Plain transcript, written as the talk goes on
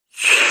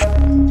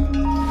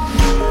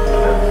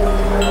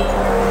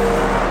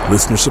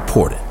Listener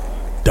supported.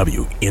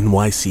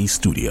 WNYC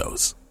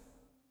Studios.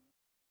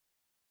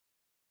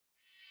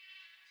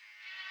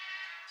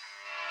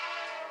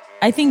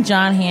 I think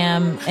Jon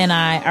Hamm and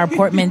our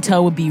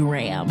portmanteau would be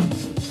Ram.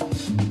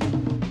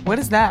 What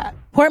is that?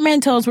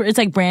 Portmanteaus where it's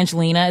like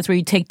Brangelina. It's where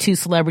you take two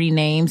celebrity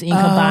names and you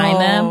combine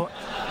them.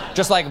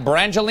 Just like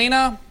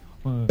Brangelina,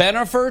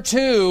 Bennifer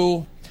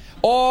 2,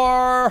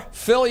 or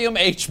William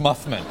H.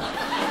 Muffman.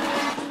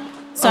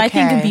 So I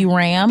think it'd be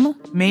Ram.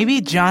 Maybe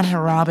Jon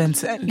Hamm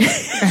Robinson.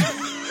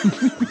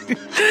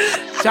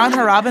 Jon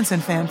Hamm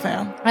Robinson fan.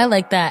 I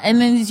like that. And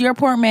then your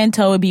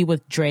portmanteau would be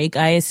with Drake,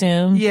 I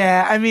assume.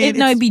 Yeah, I mean...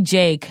 No, it'd be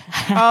Jake.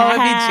 Oh, it'd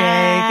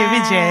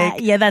be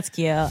Jake. Yeah, that's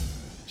cute.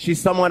 She's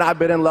someone I've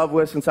been in love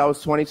with since I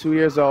was 22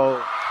 years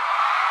old.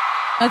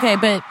 Okay,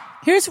 but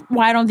here's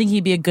why I don't think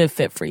he'd be a good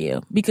fit for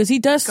you. Because he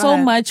does so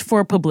much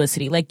for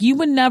publicity. Like, you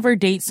would never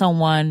date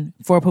someone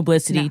for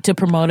publicity to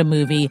promote a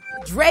movie.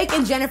 Drake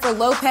and Jennifer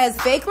Lopez's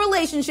fake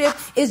relationship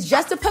is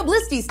just a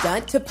publicity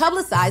stunt to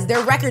publicize their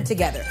record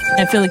together.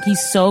 I feel like he's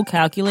so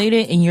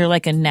calculated and you're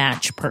like a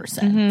Natch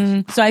person.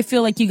 Mm-hmm. So I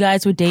feel like you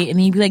guys would date and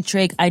he'd be like,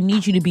 Drake, I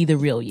need you to be the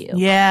real you.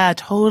 Yeah,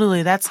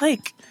 totally. That's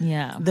like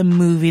the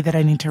movie that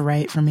I need to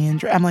write for me and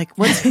Drake. I'm like,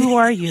 who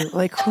are you?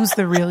 Like, who's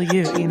the real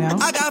you, you know?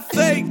 I got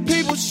fake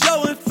people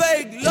showing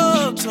fake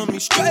love to me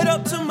straight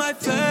up to my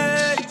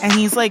face. And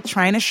he's like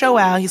trying to show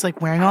out. He's like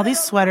wearing all these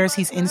sweaters.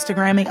 He's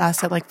Instagramming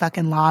us at like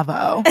fucking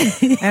Lavo.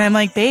 And I'm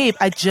like, babe,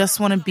 I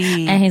just want to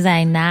be. And he's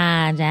like,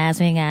 nah,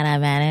 Jasmine got a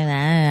better.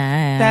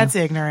 That's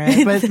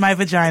ignorant. But my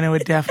vagina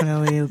would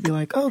definitely be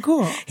like, oh,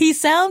 cool. He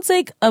sounds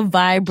like a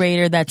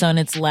vibrator that's on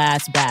its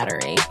last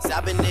battery.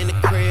 I've been in the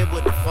crib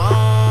with the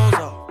phones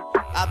off.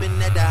 I've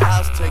been at the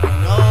house taking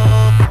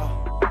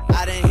off.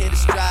 I didn't hit the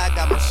stride,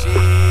 got my shit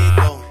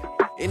going.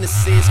 In the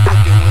seats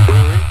cooking with the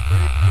Rick.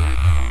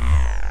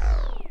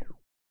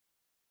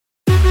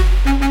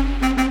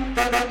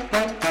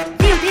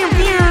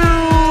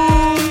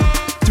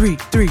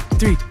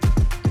 3.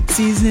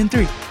 Season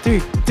 3.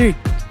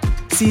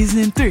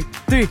 Season 3.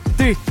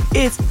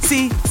 It's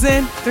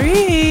season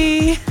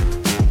 3.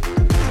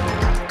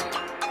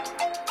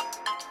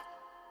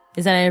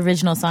 Is that an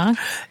original song?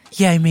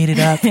 Yeah, I made it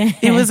up.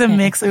 It was a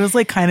mix. It was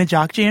like kind of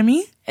jock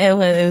jammy. It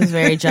was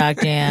very jock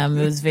jam.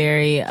 It was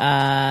very,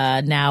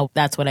 now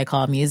that's what I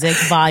call music.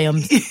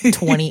 Volume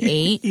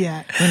 28.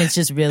 Yeah. When it's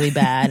just really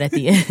bad at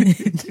the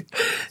end.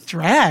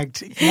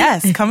 Dragged.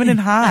 Yes, coming in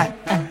hot.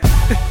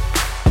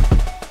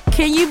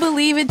 Can you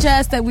believe it,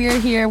 Jess, that we are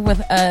here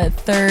with a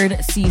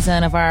third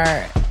season of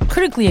our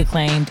critically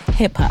acclaimed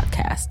hip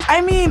podcast?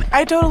 I mean,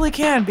 I totally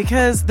can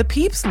because the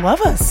peeps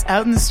love us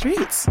out in the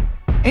streets.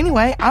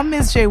 Anyway, I'm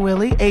Ms. J.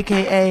 Willie,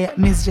 a.k.a.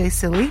 Ms. J.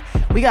 Silly.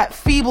 We got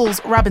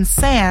Feebles Robin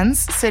Sands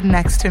sitting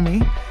next to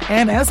me.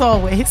 And as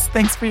always,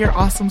 thanks for your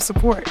awesome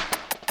support.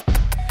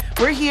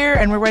 We're here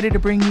and we're ready to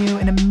bring you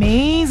an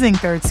amazing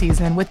third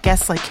season with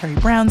guests like Carrie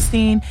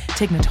Brownstein,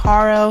 Tig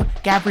Notaro,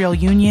 Gabrielle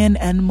Union,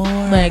 and more.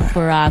 Like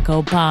Barack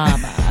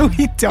Obama.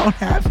 We don't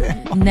have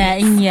him.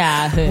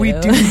 Netanyahu. We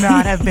do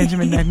not have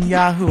Benjamin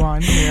Netanyahu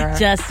on here.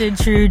 Justin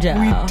Trudeau.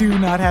 We do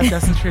not have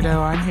Justin Trudeau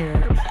on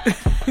here.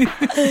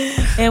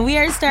 And we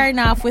are starting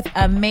off with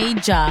a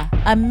major,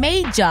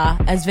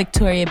 as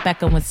Victoria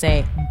Beckham would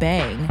say,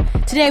 bang.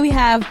 Today we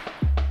have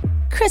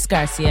Chris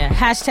Garcia,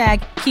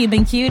 hashtag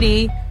Cuban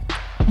Cutie,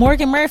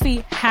 Morgan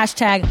Murphy,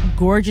 hashtag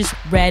gorgeous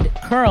red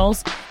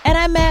curls, and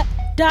I met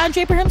Don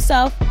Draper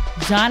himself,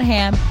 Jon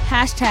Hamm,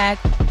 hashtag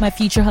my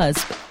future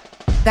husband.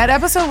 That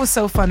episode was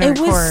so fun to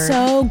record. It was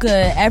so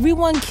good.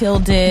 Everyone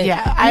killed it.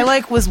 Yeah, I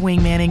was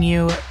wingmanning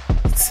you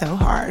so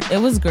hard. It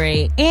was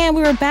great. And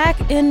we were back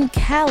in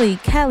Cali,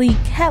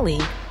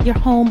 your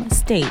home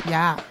state.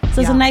 Yeah.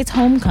 So it's a nice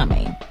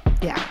homecoming.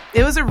 Yeah.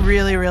 It was a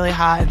really, really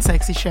hot and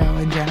sexy show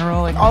in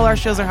general. Like, all our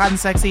shows are hot and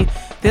sexy.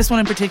 This one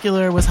in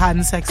particular was hot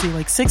and sexy,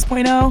 like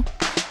 6.0.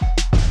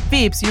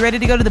 Beeps, you ready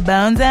to go to the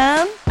bone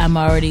zone? I'm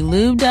already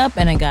lubed up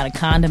and I got a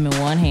condom in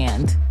one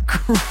hand.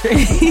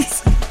 Great.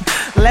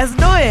 Let's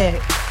do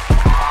it.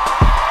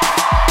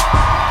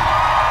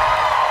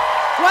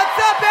 What's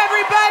up,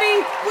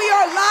 everybody? We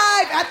are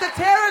live at the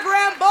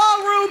Terragram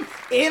Ballroom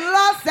in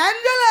Los Angeles.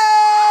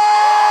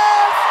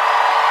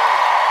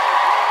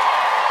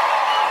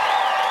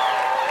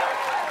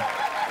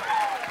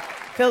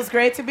 Feels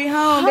great to be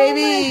home,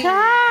 baby. Oh my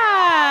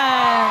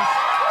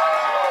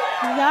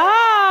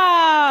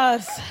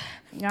gosh.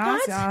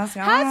 Yes.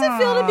 How does it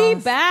feel to be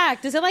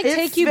back? Does it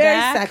take you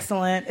back? It's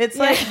very sexcellent. It's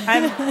like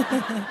I'm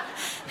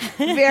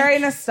very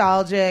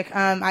nostalgic.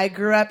 I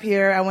grew up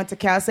here. I went to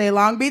Cal State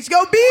Long Beach.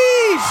 Go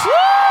Beach! Woo!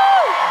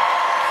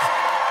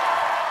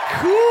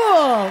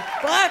 Cool.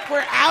 Fuck,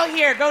 we're out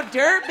here. Go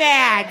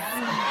Dirtbags.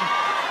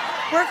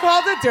 We're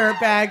called the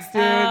Dirtbags,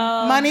 dude.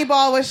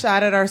 Moneyball was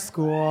shot at our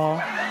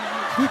school.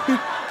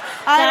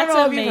 I don't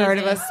know if you've heard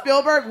of us.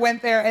 Spielberg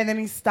went there and then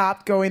he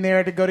stopped going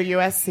there to go to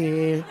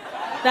USC.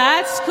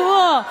 That's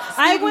cool.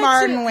 Steve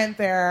Martin went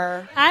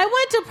there. I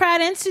went to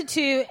Pratt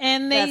Institute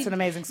and that's an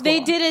amazing school.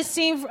 They did a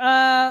scene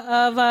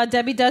of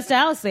Debbie Does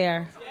Dallas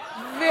there.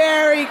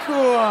 Very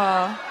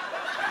cool.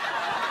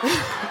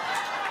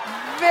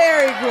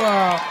 Very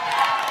cool.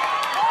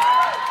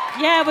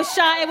 Yeah,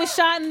 it was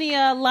shot in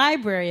the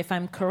library, if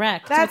I'm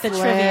correct. That's with the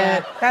lit.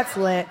 trivia. That's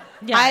lit.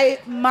 Yeah.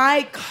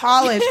 My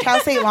college, Cal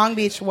State Long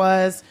Beach,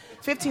 was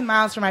 15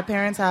 miles from my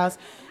parents' house.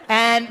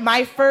 And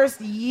my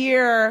first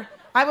year,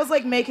 I was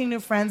like making new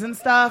friends and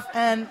stuff.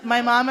 And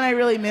my mom and I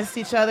really missed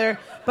each other.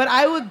 But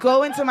I would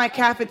go into my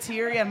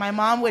cafeteria and my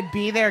mom would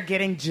be there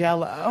getting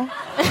Jell-O.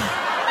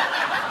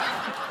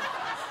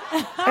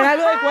 And I'd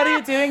be like, what are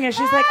you doing here?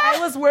 She's like, I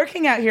was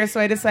working out here, so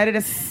I decided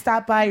to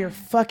stop by your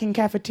fucking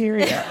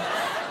cafeteria.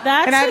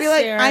 That's and I'd be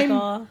like,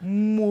 hysterical. I'm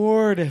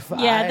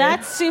mortified. Yeah,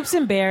 that soup's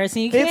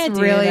embarrassing. You can't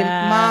do really,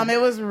 that. Mom, it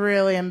was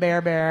really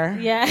bear.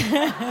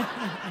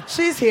 Yeah.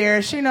 She's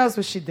here. She knows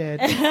what she did.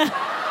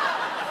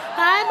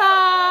 Hi,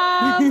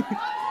 Mom.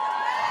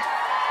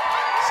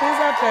 She's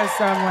up there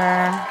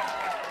somewhere.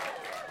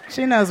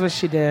 She knows what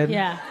she did.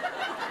 Yeah.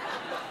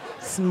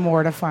 It's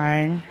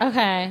mortifying.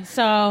 Okay,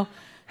 so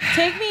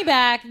take me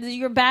back.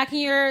 You're back in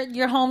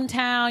your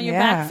hometown. You're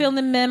back feeling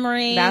the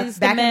memories.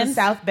 Back in the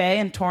South Bay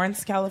in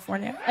Torrance,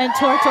 California. And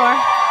Tortor.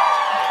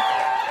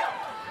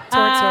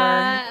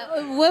 Tortor.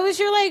 What was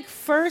your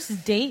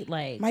first date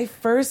like? My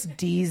first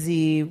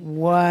DZ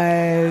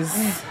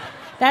was...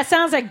 That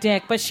sounds like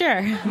dick, but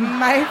sure.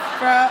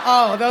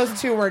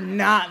 Those two were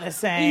not the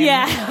same.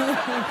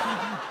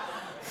 Yeah.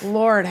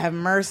 Lord have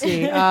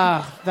mercy.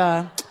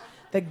 The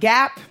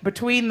gap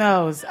between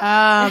those.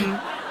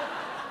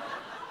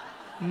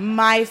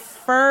 My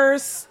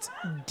first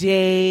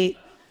date,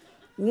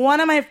 one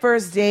of my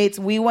first dates,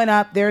 we went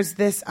up. There's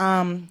this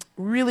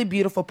really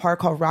beautiful park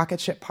called Rocket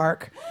Ship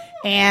Park.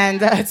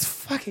 And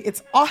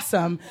it's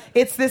awesome.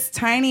 It's this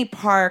tiny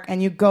park,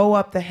 and you go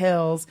up the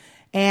hills.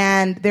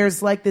 And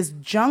there's like this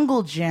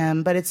jungle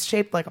gym, but it's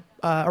shaped like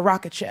a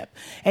rocket ship.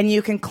 And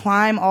you can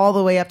climb all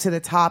the way up to the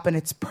top, and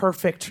it's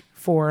perfect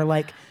for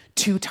like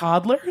 2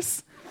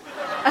 toddlers.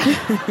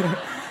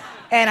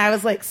 And I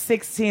was like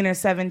 16 or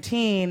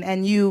 17,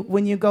 and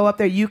when you go up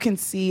there, you can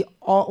see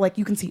all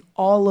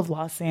of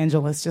Los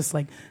Angeles just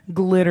like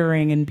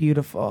glittering and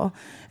beautiful.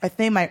 I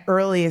think my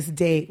earliest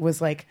date was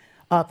like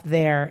up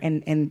there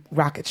in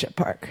Rocket Ship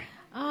Park.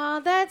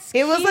 Oh, that's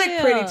cute. It was like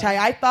pretty tight.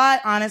 I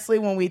thought, honestly,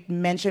 when we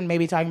mentioned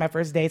maybe talking about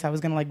first dates, I was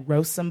going to like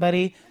roast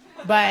somebody.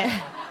 But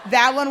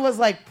that one was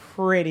like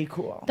pretty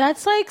cool.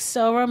 That's like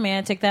so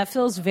romantic. That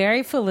feels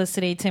very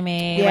Felicity to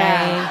me.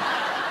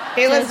 Yeah.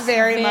 It was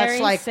very much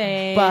like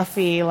safe.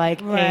 Buffy,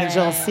 like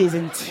Angel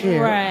season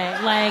 2.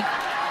 Right. Like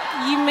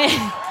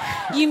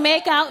you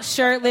make out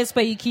shirtless,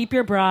 but you keep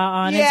your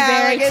bra on.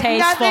 Yeah, it's very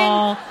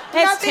tasteful.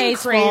 Nothing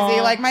tasteful.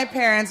 crazy. Like my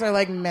parents are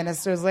like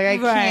ministers. Like I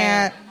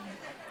can't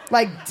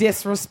like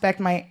disrespect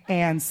my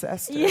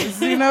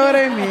ancestors. You know what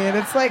I mean?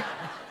 It's like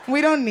we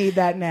don't need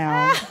that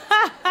now.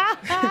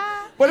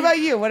 What about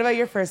you? What about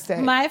your first date?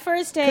 My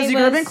first date was... Because you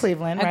grew up in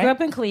Cleveland, right? I grew up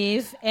in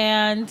Cleve,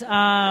 and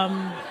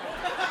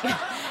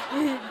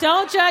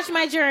don't judge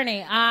my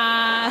journey.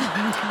 I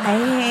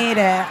hate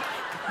it.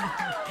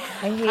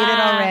 I hate it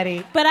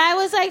already. But I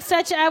was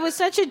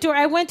such a dork.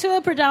 I went to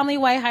a predominantly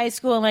white high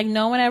school, and like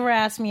no one ever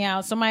asked me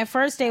out. So my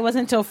first date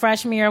wasn't until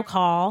freshman year of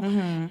call,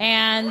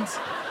 and...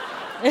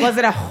 Was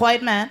it a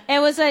white man? It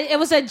was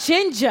a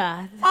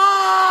ginger.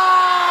 Oh!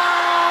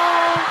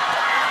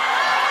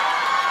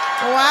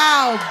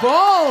 Wow,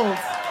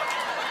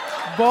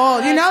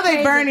 bold. You know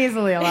they burn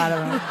easily, a lot of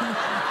them.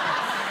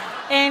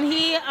 And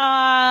he,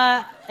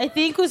 I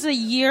think, was a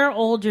year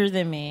older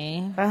than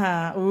me.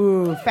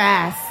 Ooh,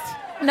 fast.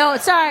 No,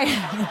 sorry.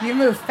 You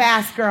move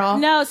fast, girl.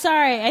 No,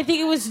 sorry. I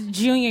think it was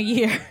junior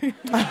year.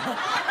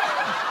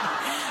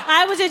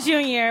 I was a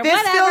junior.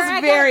 This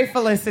feels very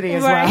Felicity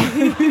as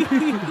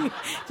well.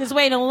 Just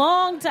waiting a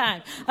long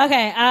time.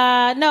 Okay.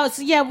 No.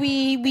 So yeah,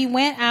 we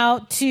went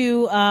out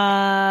to.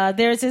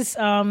 There's this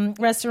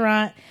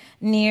restaurant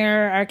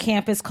near our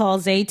campus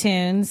called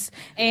Zaytoons,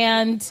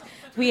 and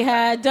we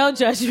had. Don't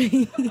judge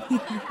me.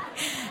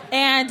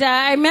 And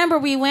I remember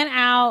we went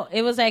out.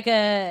 It was like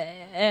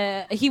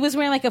he was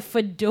wearing like a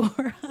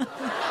fedora.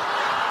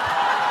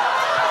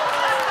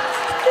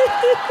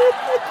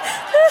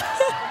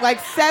 Like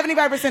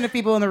 75% of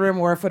people in the room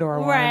wore a fedora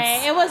once.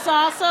 Right. It was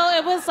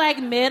like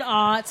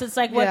mid-aughts. It's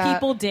like what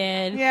people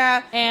did.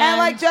 Yeah. And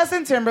like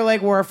Justin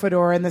Timberlake wore a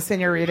fedora in the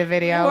Senorita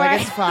video. Right.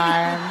 Like it's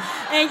fine.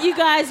 And you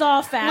guys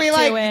all fat to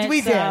it.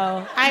 We did.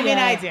 I mean,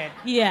 I did.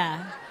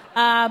 Yeah.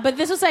 But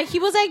this was like, he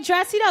was like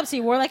dressed up. So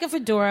he wore like a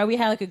fedora. We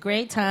had like a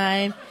great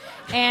time.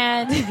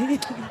 And...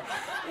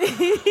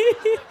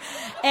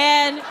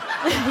 and...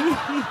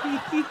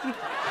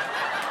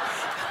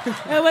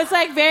 It was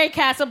like very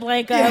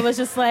Casablanca. Yeah. It was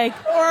just like...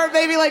 Or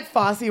maybe like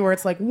Fosse where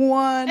it's like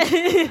one.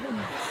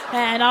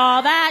 And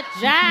all that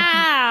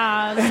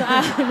jazz.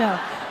 I don't know.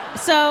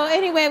 So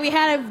anyway, we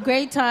had a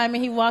great time,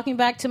 and he walked me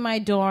back to my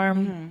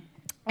dorm. Mm-hmm.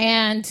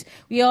 And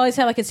we always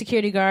had like a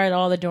security guard at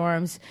all the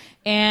dorms.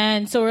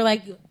 And so we're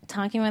like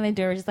talking about the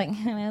door, just like...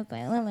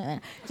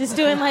 just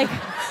doing like...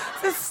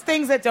 Just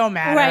things that don't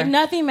matter. Right,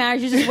 nothing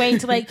matters. You're just waiting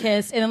to like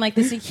kiss. And then like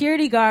the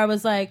security guard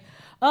was like...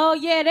 Oh,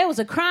 yeah, there was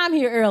a crime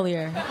here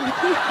earlier. Was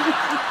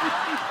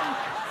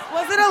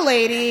it a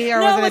lady or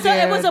No, was it a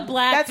dude? it was a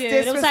black That's dude.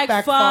 It was like,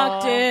 disrespectful.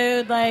 fuck,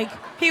 dude. Like,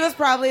 he was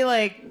probably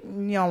like,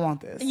 you don't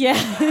want this. yeah.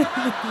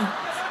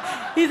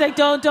 He's like,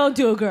 don't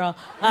do it, girl.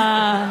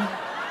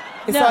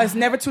 It's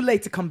never too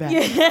late to come back.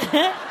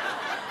 Yeah.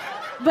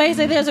 But he's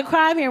like, there's a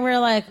crime here. And we're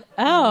like,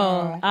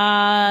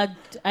 I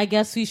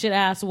guess we should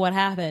ask what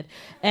happened.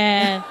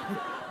 And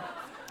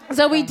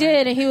so we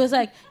did, and he was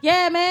like,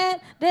 yeah, man,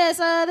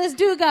 this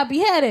dude got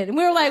beheaded. And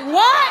we were like,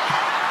 what?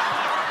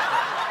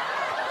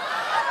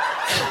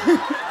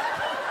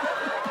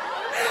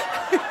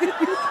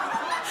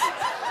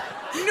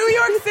 New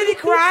York City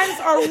crimes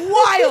are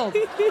wild.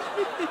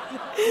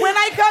 When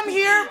I come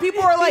here,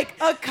 people are like,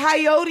 a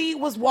coyote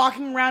was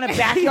walking around a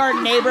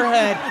backyard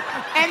neighborhood.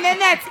 And then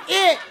that's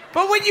it.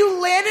 But when you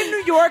land in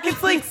New York,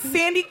 it's like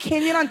Sandy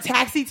Kenyon on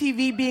Taxi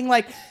TV being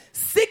like,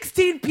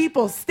 16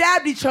 people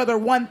stabbed each other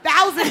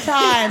 1,000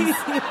 times.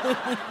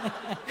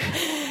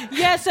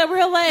 Yeah, so we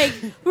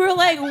were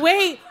like,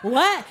 wait,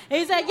 what? And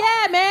he's like,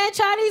 yeah, man,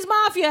 Chinese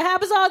mafia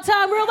happens all the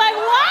time. We were like,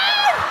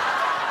 what?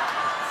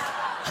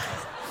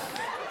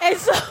 And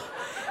so,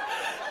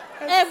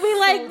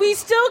 and we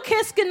still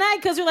kiss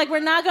goodnight because we're like, we're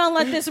not gonna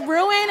let this ruin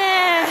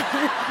it.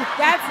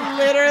 That's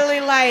literally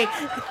like,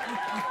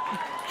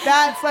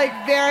 that's like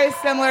very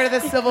similar to the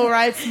civil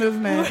rights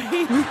movement.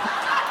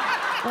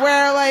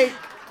 Where like,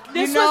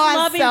 This you know, was on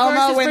Loving Selma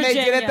versus when they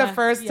did it the Virginia.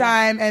 first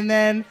time, and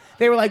then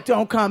they were like,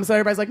 "Don't come." So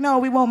everybody's like, "No,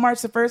 we won't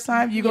march the first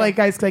time." You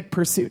guys like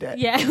pursued it.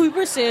 Yeah, we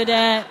pursued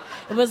it.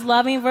 It was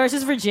Loving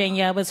versus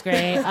Virginia. It was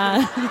great.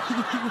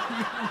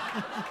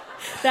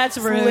 That's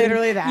rude. It's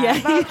literally that.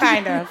 Yeah. Well,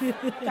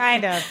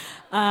 kind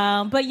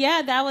of. But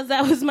yeah, that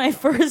was my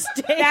first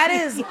date. That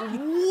is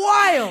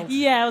wild.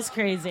 Yeah, it was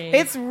crazy.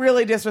 It's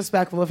really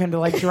disrespectful of him to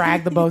like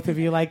drag the both of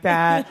you like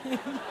that.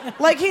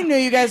 Like he knew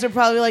you guys were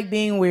probably like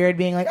being weird,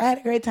 being like, I had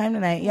a great time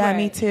tonight. Yeah, Right.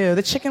 me too.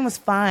 The chicken was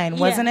fine,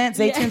 wasn't it?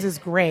 Zaytoons is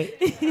great.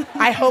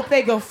 I hope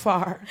they go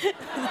far.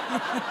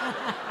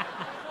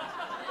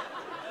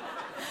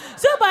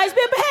 Somebody's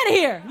been beheaded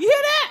here. You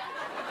hear that?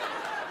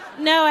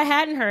 No, I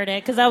hadn't heard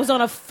it because I was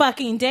on a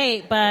fucking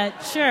date, but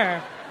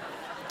sure.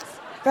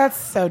 That's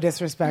so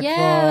disrespectful.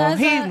 Yeah,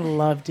 he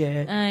loved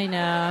it. I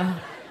know.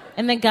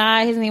 And the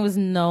guy, his name was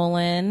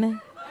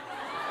Nolan.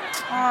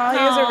 Oh,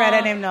 here's a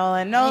redhead named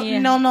Nolan. No,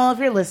 if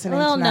you're listening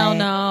Well, tonight.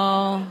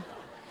 no.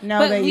 Know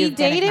But that we you've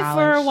been dated for a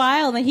acknowledged.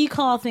 while, and he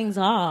called things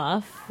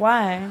off.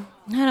 Why?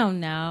 I don't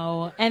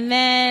know. And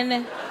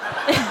then...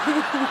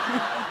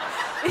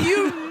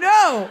 You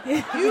know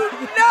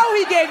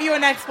he gave you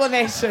an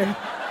explanation.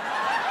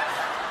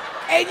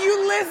 And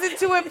you listened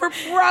to it for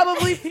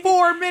probably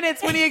 4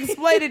 minutes when he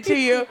explained it to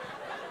you.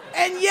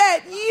 And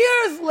yet,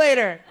 years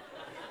later,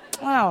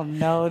 I don't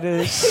know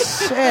this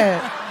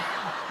shit.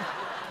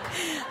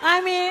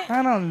 I mean...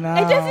 I don't know.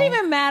 It doesn't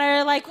even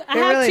matter. Like, I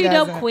have really two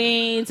dope doesn't.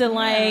 queens, and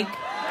like...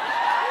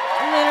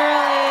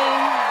 Literally...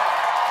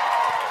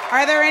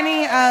 Are there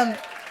any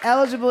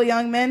eligible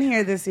young men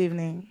here this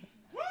evening?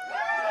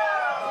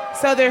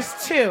 So there's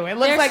two. It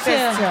looks There's like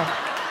there's two.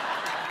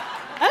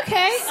 two.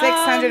 Okay.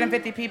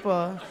 650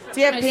 people. Do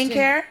you have there's pink two.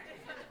 hair?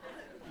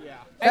 Yeah.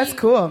 That's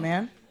cool,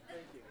 man.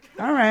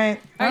 All right.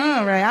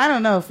 All right. I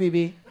don't know,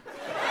 Phoebe.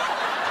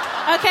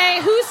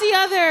 Okay, who's the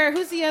other?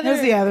 Who's the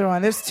other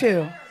one? There's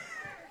two.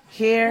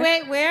 Here.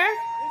 Wait, where?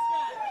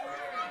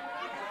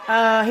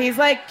 He's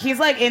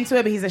like into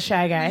it, but he's a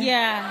shy guy.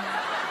 Yeah.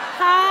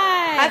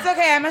 Hi. That's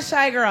okay. I'm a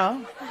shy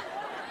girl.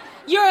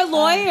 You're a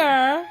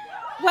lawyer.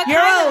 What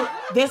kind of...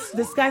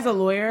 This guy's a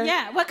lawyer.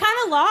 Yeah. What kind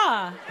of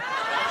law?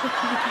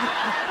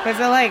 Is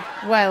it like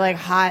what? Like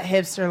hot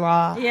hipster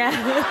law? Yeah.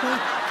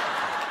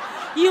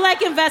 You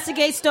like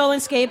investigate stolen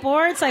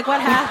skateboards? Like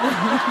what happened?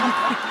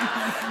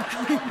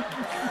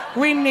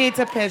 We need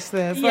to pitch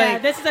this. Yeah,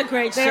 Like, this is a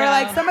great show. they were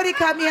like, somebody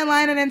cut me in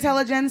line at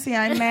Intelligentsia.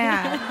 I'm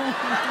mad.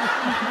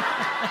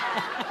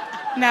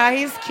 No,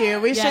 he's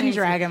cute. We shouldn't he's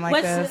drag cute. him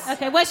like this.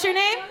 Okay, what's your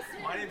name?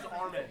 My name's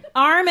Armin.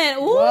 Armin.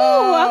 Ooh,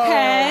 Whoa.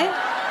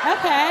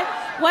 okay.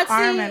 What's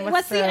Armin,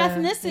 what's the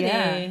ethnicity?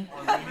 yeah.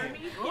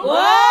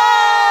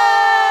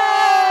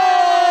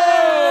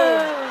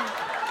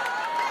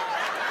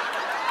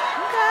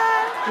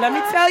 Let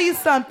me tell you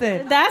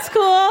something. That's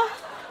cool.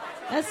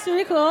 That's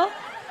really cool.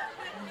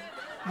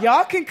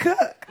 Y'all can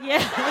cook. Yeah.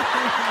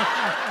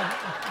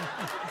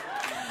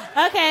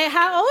 Okay,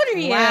 how old are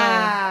you?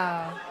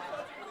 Wow.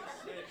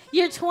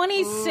 You're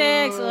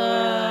 26. Boo!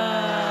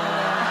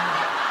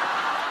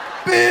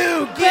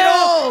 Get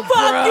old,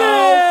 Fuck bro.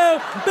 you!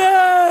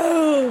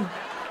 Boo!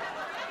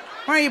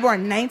 When are you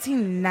born?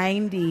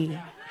 1990.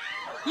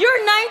 You're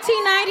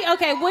 1990.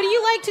 Okay, what do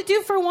you like to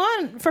do for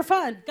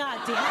fun? God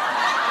damn.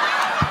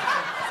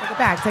 Take it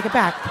back. Take it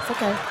back. It's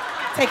okay.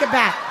 Take it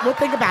back. We'll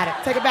think about it.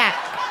 Take it back.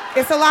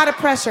 It's a lot of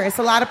pressure. It's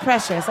a lot of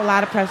pressure. It's a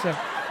lot of pressure.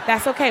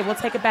 That's okay. We'll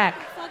take it back.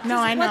 No,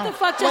 I know. What the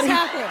fuck just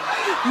happened?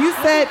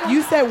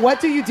 You said, what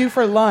do you do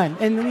for lunch?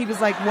 And then he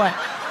was like, what?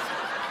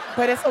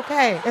 But it's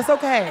okay. It's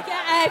okay.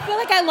 Yeah, I feel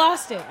like I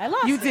lost it.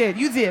 You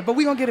did. But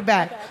we gonna get it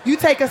back. You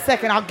take a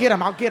second. I'll get him.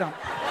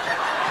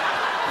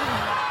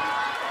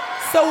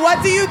 So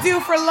what do you do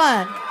for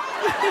lunch?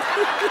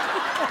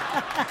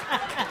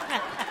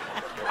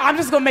 I'm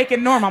just gonna make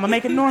it normal. I'm gonna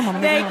make it normal.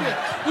 Thank you.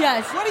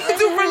 Yes. What do you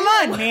do for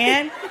lunch,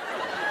 man?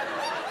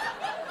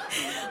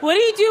 What do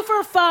you do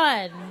for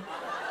fun?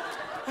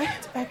 I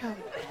have to back up.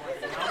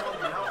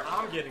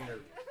 I'm getting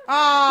nervous.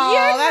 Oh,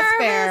 You're that's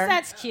nervous? fair.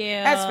 That's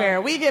cute. That's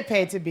fair. We get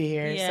paid to be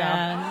here,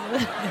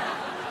 Yeah.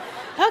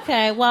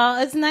 Okay,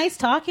 well, it's nice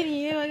talking to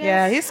you, I guess.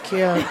 Yeah, he's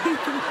cute.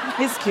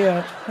 He's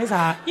cute. He's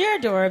hot. You're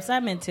adorbs.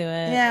 I'm into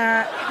it.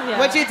 Yeah. Yeah.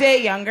 Would you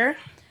date younger?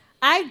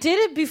 I did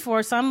it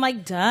before, so I'm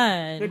like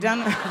done. You're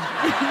done.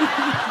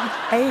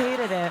 I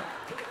hated it.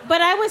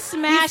 But I was He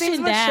smash seems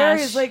and mature. dash.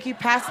 He's like, he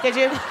passed. Did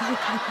you?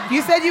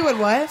 You said you would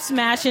what?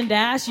 Smash and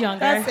dash younger.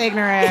 That's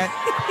ignorant.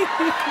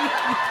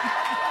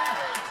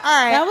 All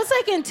right. That was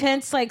like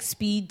intense, like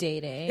speed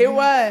dating. It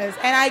was.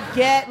 And I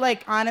get,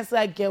 like, honestly,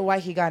 I get why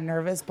he got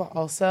nervous, but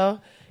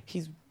also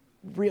he's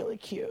really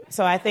cute.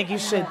 So I think you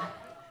should,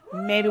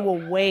 maybe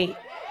we'll wait.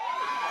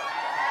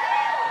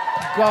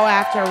 Go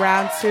after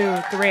round 2,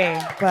 3.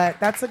 But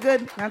that's a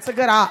good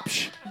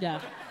option. Yeah.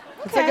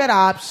 It's a good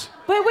option.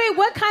 But wait,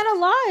 what kind of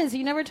law is it?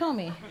 You never told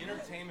me.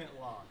 Entertainment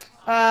law.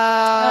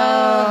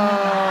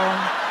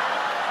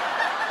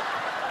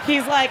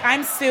 He's like,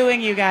 I'm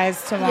suing you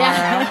guys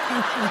tomorrow.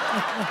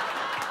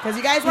 Because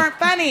you guys weren't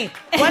funny.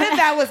 What if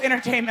that was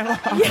entertainment law?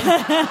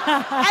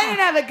 I didn't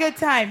have a good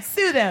time.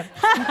 Sue them.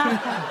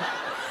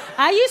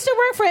 I used to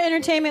work for an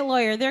entertainment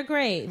lawyer. They're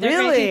great. They're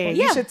Really? great people.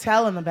 Yeah. You should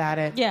tell him about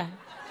it. Yeah.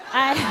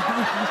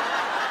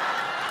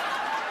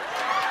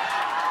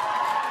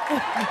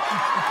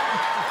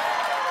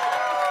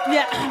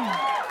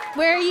 Yeah.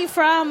 Where are you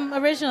from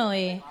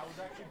originally? I was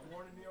actually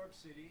born in New York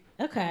City.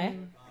 Okay.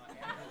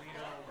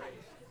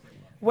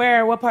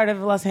 Where? What part of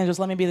Los Angeles?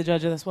 Let me be the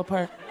judge of this. What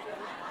part?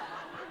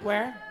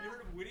 Where? You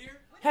heard of Whittier?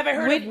 Have I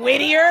heard of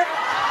Whittier?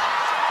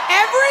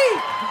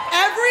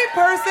 Every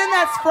person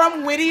that's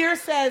from Whittier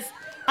says,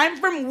 I'm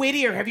from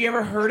Whittier. Have you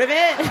ever heard of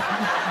it?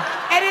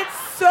 And it's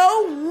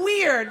so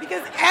weird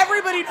because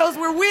everybody knows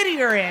where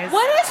Whittier is.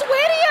 What is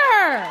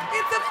Whittier?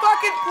 It's a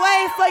fucking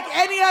place like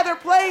any other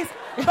place,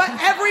 but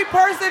every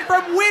person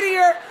from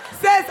Whittier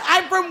says,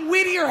 I'm from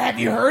Whittier. Have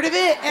you heard of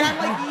it? And I'm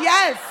like,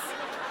 yes.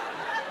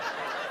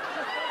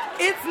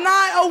 It's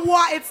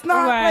not it's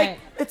not Right. like,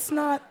 it's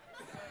not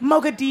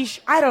Mogadishu.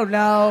 I don't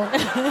know.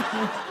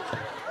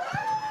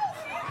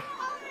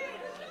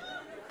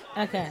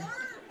 Okay.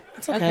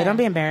 It's okay. Don't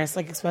be embarrassed.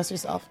 Like, express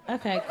yourself.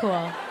 Okay,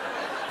 cool.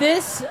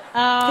 This, He's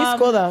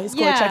cool though. He's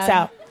cool. yeah. He checks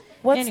out.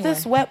 What's Anyway.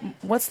 this wet?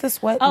 What's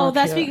this wet? Oh, mark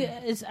that's here?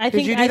 because I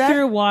think you do I that?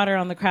 threw water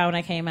on the crowd when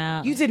I came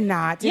out. You did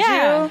not, did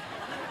Yeah. you?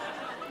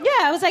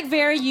 Yeah, it was like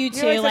very you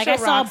too. You're Like such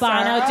I a saw rock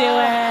star. Bono do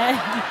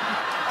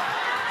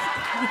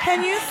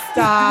Can you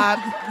stop?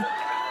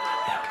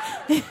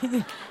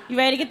 it. You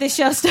ready to get this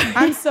show started?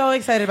 I'm so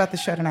excited about the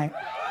show tonight.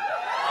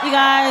 You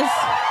guys,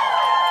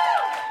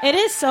 it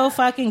is so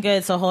fucking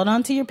good. So hold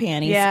on to your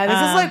panties. Yeah, this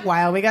is like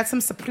wild. We got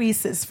some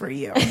surprises for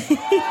you.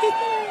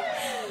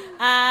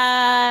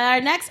 Our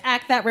next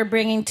act that we're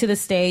bringing to the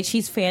stage,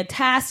 he's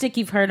fantastic.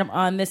 You've heard him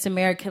on This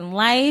American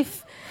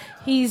Life.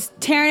 He's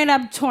tearing it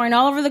up, touring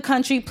all over the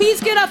country. Please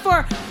get up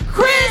for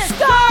Chris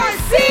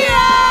Garcia!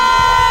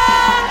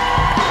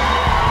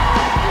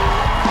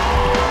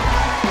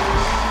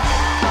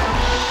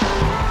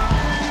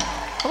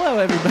 Hello,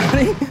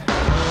 everybody.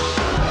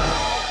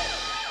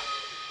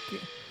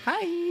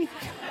 Hi.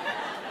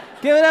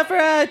 Give it up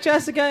for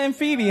Jessica and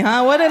Phoebe,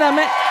 huh? What did I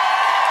make?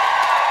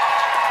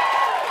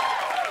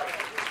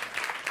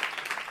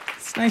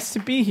 It's nice to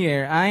be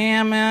here. I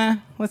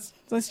am.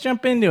 Let's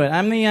jump into it.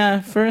 I'm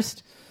the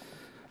first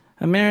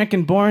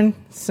American-born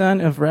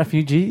son of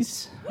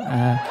refugees.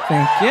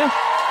 Thank you.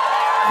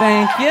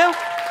 Thank you.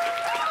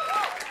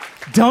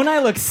 Don't I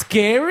look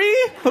scary?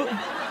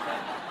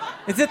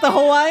 Is it the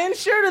Hawaiian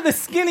shirt or the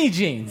skinny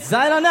jeans?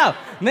 I don't know.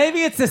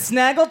 Maybe it's a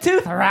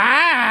snaggletooth.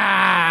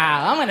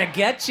 Rah! I'm gonna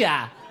get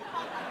ya.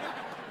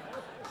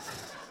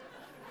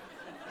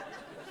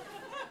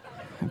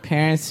 My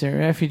parents are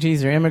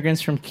refugees or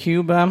immigrants from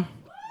Cuba.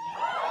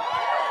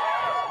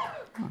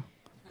 Oh,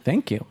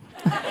 thank you.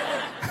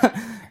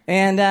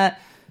 And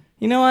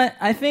you know what?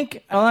 I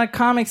think a lot of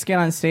comics get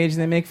on stage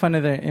and they make fun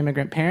of their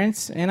immigrant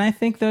parents, and I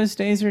think those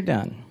days are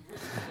done.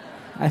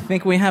 I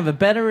think we have a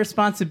better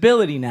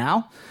responsibility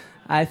now.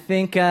 I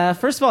think,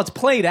 first of all, it's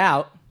played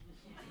out.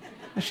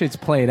 That shit's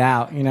played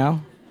out, you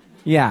know?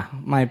 Yeah,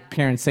 my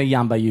parents say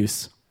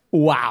yambayus.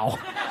 Wow.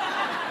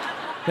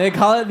 They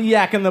call it the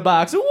yak in the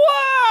box.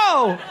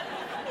 Whoa! Isn't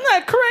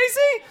that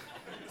crazy?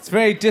 It's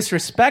very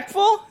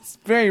disrespectful. It's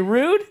very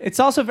rude. It's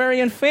also very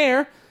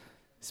unfair.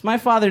 So my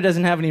father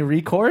doesn't have any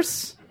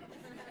recourse.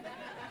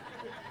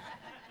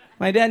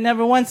 My dad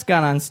never once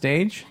got on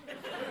stage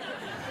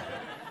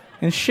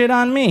and shit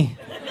on me.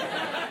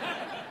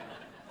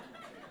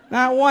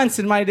 Not once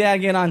did my dad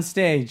get on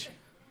stage.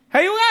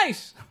 Hey, you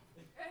guys!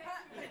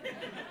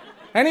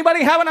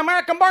 Anybody have an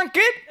American-born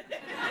kid?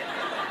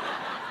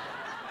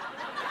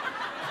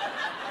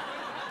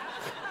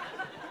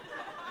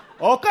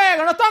 Okay,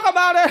 gonna talk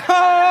about it.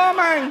 Oh,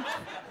 man.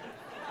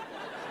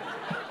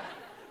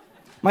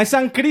 My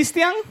son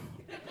Christian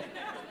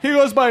He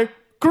goes by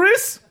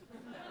Chris.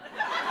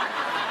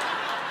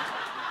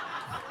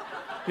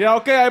 Yeah,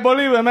 okay, I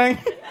believe it, man.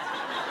 His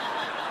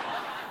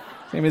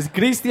name is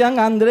Cristian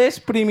Andres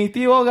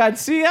Primitivo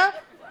Garcia.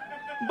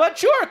 But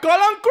sure, call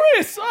him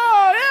Chris.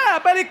 Oh, yeah,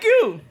 very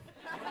cute.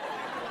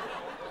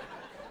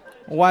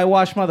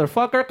 Whitewash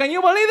motherfucker. Can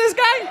you believe this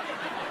guy?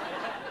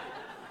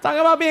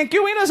 Talking about being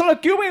cute. He doesn't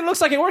look cute. He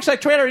looks like he works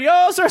at Trader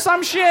Joe's or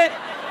some shit.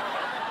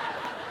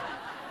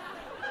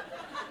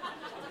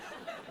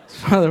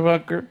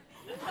 Motherfucker.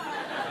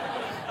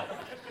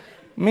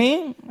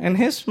 Me and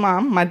his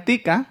mom,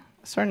 Martica,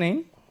 that's her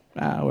name.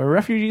 We're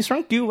refugees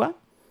from Cuba.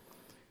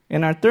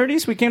 In our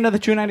 30s, we came to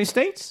the United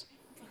States.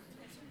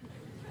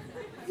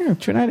 Yeah,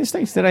 United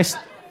States. Did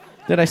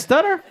I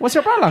stutter? What's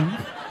your problem?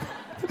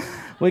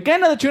 We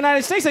came to the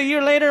United States. A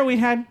year later, we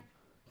had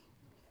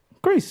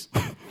Chris.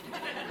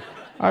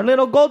 Our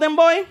little golden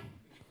boy.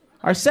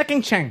 Our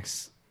second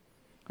chance.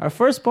 Our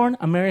firstborn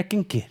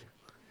American kid.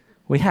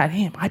 We had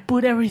him. I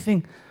put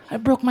everything. I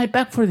broke my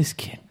back for this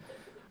kid.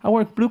 I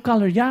worked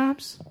blue-collar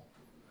jobs,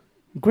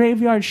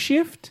 graveyard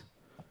shift,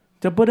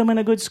 to put him in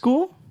a good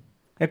school,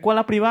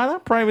 escuela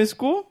privada, private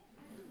school.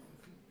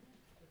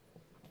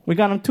 We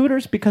got him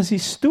tutors because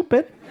he's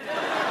stupid.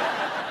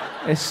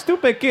 A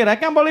stupid kid. I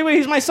can't believe it.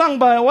 He's my son,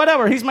 but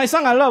whatever. He's my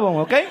son. I love him,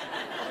 okay?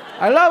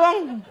 I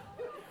love him.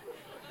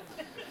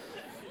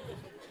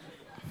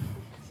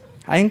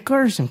 I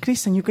encourage him.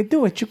 Christian, you can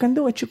do it. You can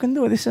do it. You can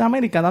do it. This is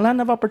America, the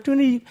land of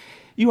opportunity.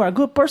 You are a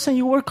good person.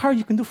 You work hard.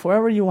 You can do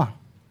forever you want.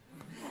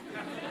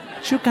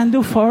 You can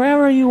do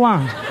forever you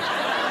want.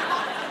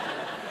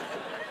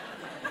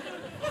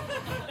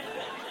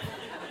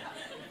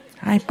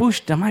 I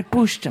pushed him.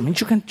 And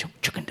you can do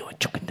it. You can do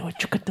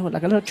it.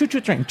 Like a little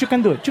choo-choo train. You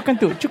can do it.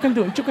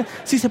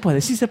 Sí se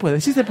puede.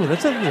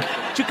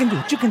 You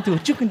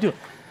can do it.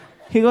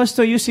 He goes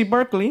to UC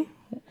Berkeley.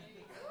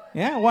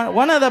 Yeah,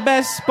 one of the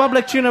best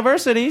public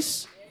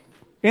universities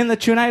in the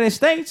United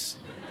States.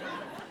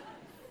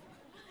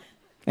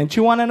 And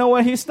you want to know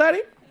what he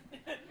studied?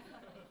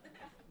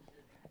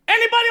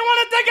 Anybody want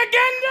to take a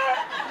gander?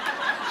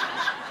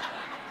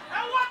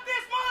 And what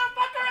this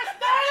motherfucker is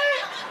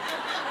studying?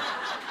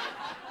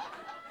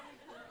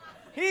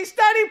 He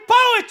studied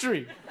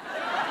poetry.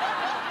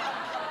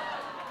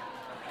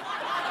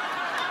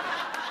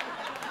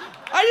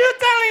 Are you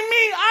telling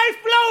me I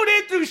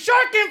floated through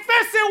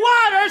shark-infested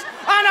waters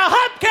on a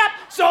hubcap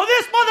so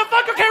this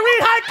motherfucker can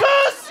read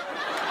haikus?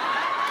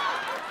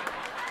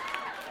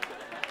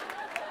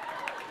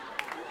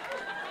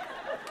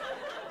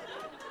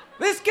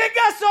 This kid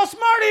got so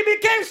smart he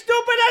became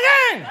stupid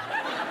again.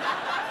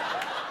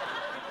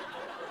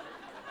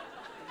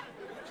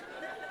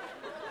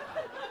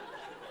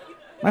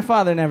 My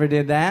father never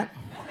did that.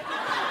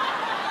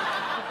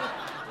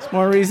 There's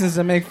more reasons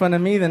to make fun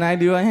of me than I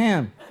do of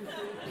him.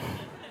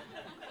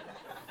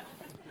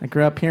 I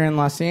grew up here in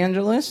Los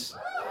Angeles.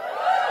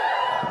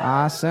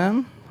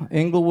 Awesome.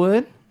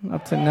 Inglewood,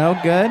 up to no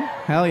good.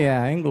 Hell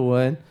yeah,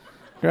 Inglewood.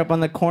 Grew up on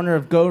the corner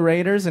of Go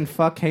Raiders and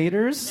Fuck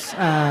Haters.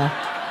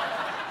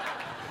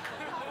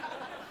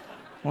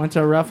 Went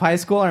to a rough high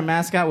school. Our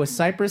mascot was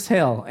Cypress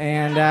Hill.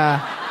 And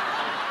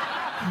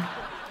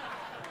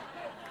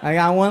I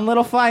got one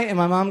little fight, and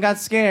my mom got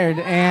scared.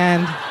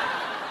 And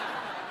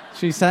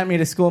she sent me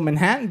to school in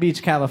Manhattan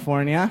Beach,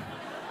 California.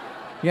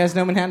 You guys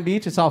know Manhattan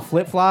Beach? It's all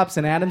flip-flops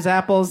and Adam's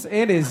apples.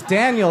 It is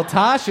Daniel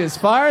Tosh as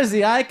far as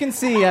the eye can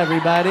see,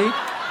 everybody.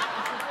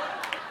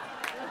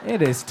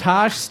 It is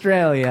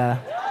Tosh-Australia.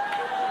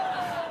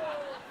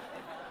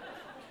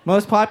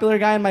 Most popular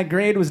guy in my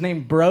grade was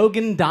named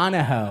Brogan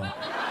Donahoe.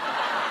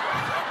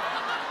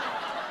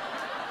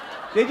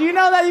 Did you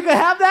know that you could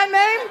have that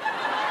name?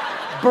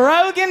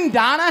 Brogan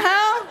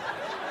Donahoe?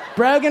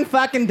 Brogan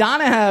fucking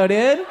Donahoe,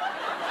 dude.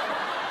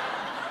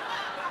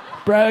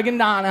 Brogan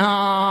Donahoe.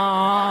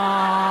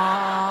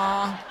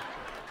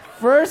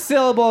 First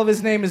syllable of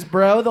his name is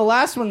bro. The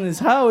last one is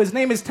ho. His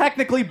name is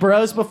technically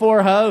Bros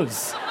Before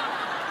Hoes.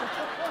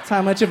 That's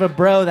how much of a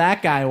bro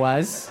that guy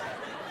was.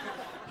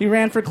 He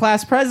ran for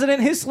class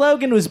president. His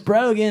slogan was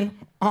Brogan.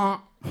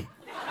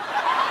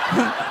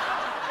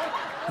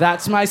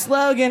 That's my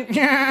slogan.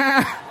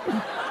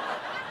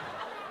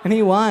 And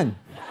he won.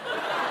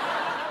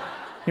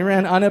 He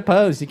ran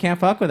unopposed. You can't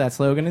fuck with that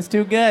slogan. It's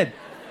too good.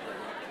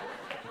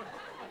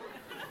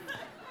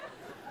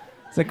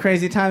 It's a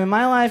crazy time in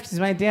my life because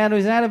my dad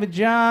was out of a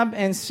job,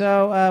 and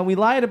so we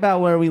lied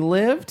about where we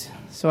lived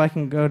so I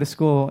can go to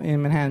school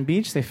in Manhattan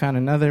Beach. They found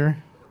another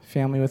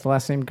family with the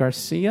last name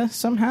Garcia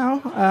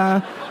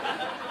somehow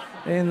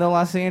in the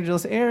Los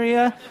Angeles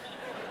area.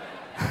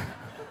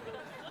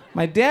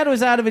 My dad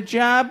was out of a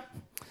job.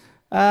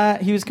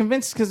 He was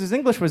convinced because his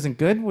English wasn't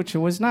good, which it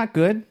was not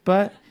good,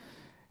 but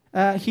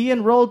he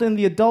enrolled in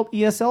the adult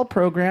ESL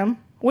program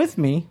with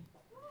me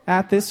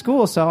at this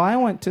school, so I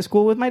went to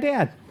school with my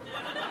dad.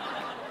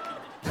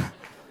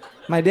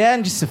 My dad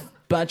and just a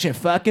bunch of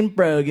fucking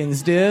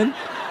brogans, dude.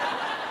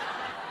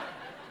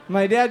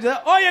 My dad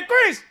just, oh, yeah,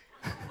 Chris!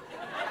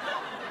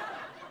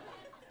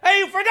 Hey,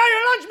 you forgot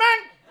your lunch, man!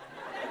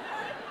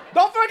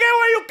 Don't forget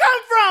where you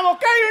come from,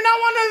 okay? You're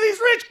not one of these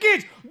rich rich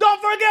kids,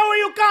 don't forget where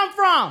you come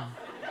from.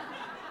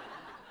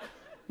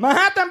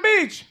 Manhattan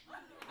Beach.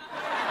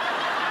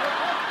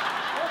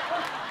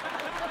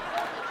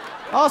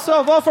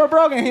 Also, vote for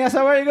Brogan. He has a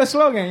very good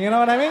slogan, you know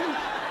what I mean?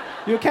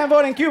 You can't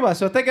vote in Cuba,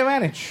 so take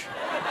advantage.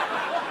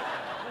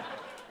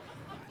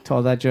 I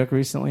told that joke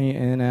recently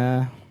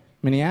in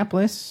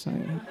Minneapolis.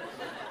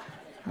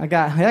 I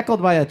got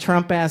heckled by a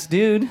Trump-ass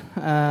dude.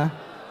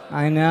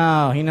 I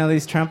know. You know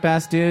these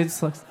Trump-ass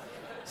dudes? Looks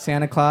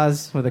Santa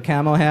Claus with a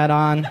camo hat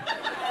on.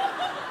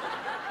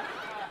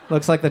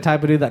 Looks like the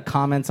type of dude that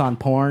comments on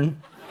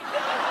porn.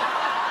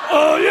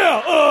 Oh,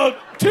 yeah,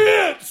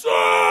 tits!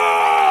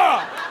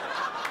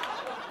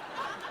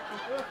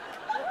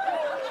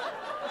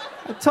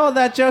 I told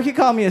that joke. He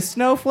called me a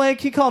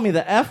snowflake. He called me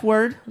the F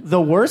word, the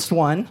worst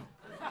one.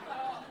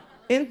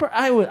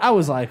 I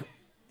was like,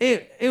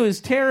 it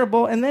was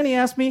terrible. And then he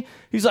asked me,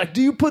 he's like,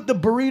 do you put the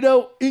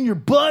burrito in your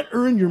butt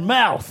or in your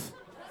mouth?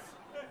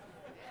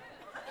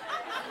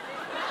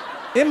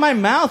 In my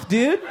mouth,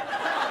 dude.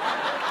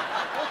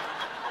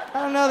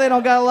 I don't know, they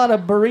don't got a lot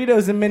of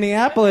burritos in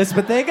Minneapolis,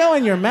 but they go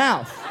in your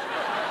mouth.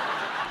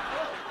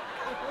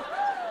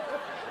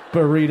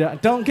 Burrito.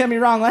 Don't get me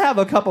wrong, I have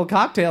a couple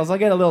cocktails. I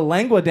get a little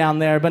lengua down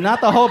there, but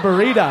not the whole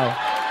burrito.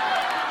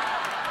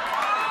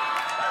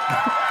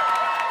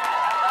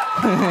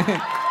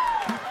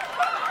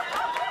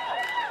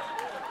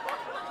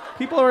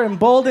 People are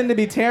emboldened to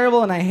be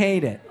terrible, and I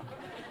hate it.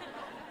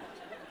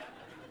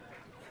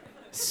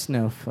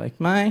 Snowflake.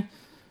 My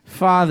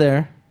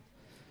father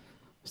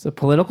was a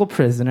political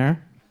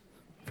prisoner.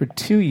 For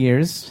 2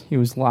 years, he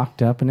was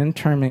locked up in an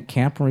internment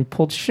camp where he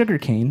pulled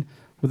sugarcane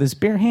with his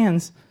bare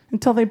hands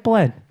until they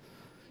bled.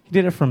 He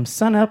did it from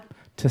sunup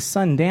to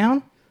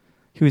sundown.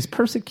 He was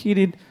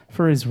persecuted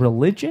for his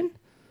religion.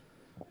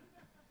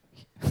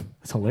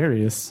 It's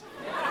hilarious.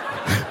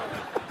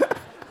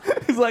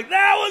 He's like,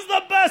 that was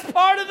the best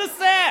part of the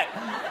set!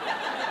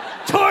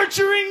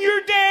 Torturing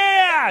your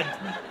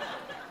dad!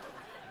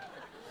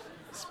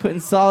 He's put in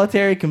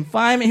solitary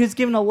confinement. He was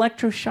given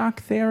electroshock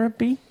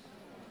therapy.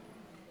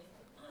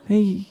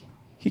 He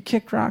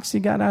kicked rocks. He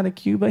got out of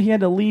Cuba. He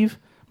had to leave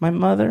my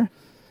mother,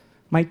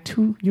 my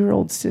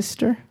 2-year-old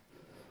sister.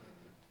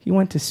 He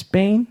went to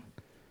Spain.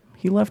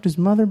 He left his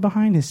mother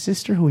behind, his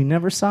sister, who he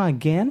never saw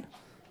again.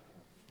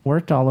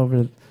 Worked all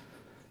over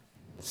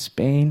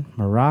Spain,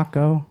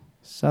 Morocco,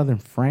 southern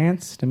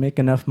France to make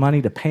enough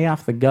money to pay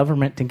off the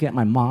government to get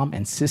my mom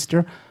and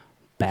sister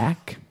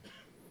back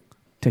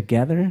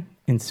together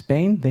in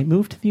Spain. They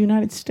moved to the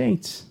United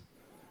States.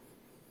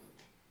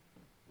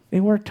 They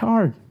worked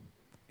hard.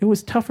 It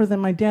was tougher than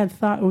my dad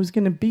thought it was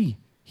going to be.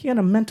 He had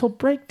a mental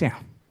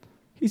breakdown.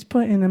 He's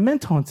put in a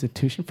mental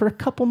institution for a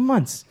couple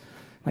months.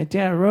 My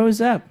dad rose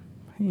up.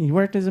 He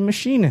worked as a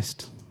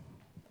machinist.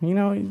 You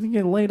know, you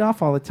get laid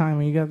off all the time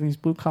when you got these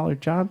blue-collar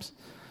jobs.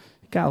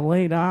 He got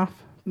laid off.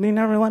 They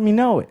never let me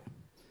know it.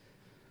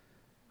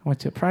 I went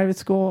to a private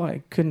school.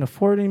 I couldn't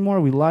afford it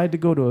anymore. We lied to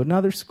go to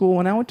another school.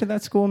 When I went to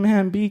that school in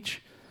Manhattan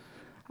Beach,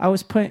 I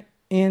was put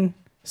in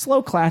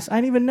slow class. I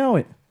didn't even know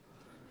it.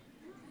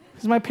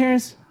 Because my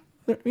parents,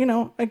 you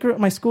know, I grew up,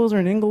 my schools are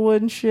in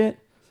Inglewood and shit.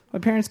 My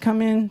parents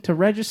come in to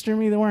register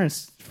me. They're wearing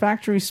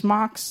factory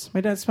smocks.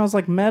 My dad smells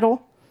like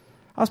metal.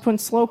 I was put in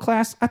slow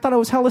class. I thought I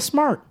was hella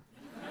smart.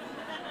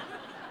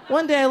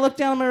 One day I looked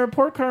down at my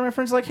report card and my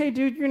friend's like, hey,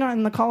 dude, you're not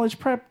in the college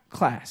prep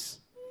class.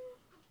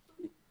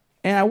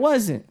 And I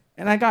wasn't.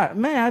 And I got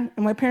mad,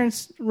 and my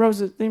parents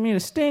they made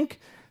a stink.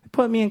 They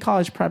put me in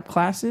college prep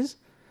classes,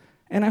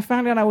 and I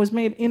found out I was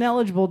made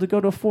ineligible to go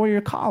to a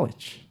 4-year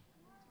college.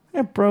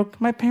 It broke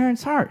my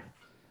parents' heart,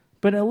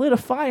 but it lit a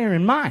fire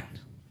in mine.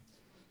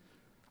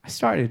 I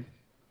started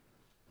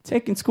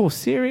taking school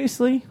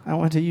seriously. I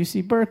went to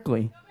UC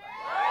Berkeley.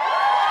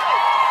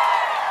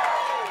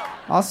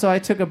 Also, I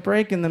took a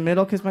break in the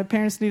middle because my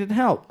parents needed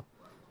help.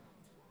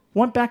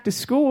 Went back to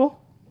school,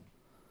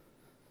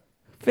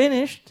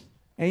 finished,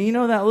 and you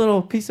know that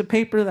little piece of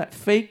paper, that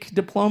fake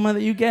diploma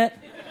that you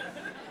get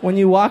when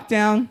you walk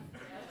down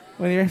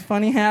with your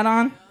funny hat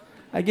on?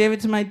 I gave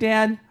it to my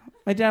dad.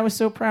 My dad was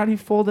so proud, he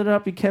folded it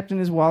up, he kept it in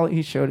his wallet,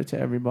 he showed it to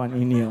everybody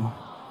he knew.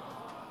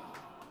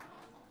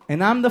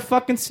 And I'm the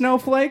fucking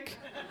snowflake?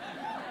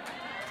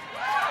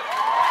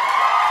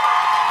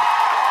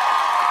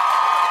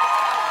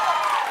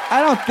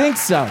 I don't think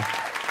so.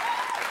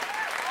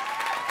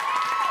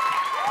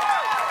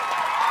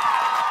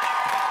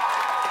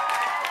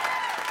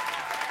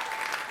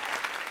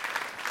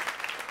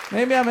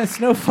 Maybe I'm a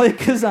snowflake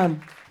because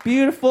I'm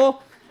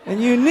beautiful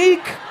and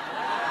unique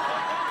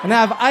and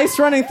I have ice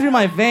running through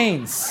my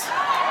veins.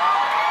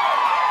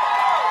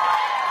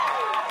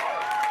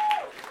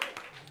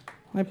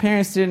 My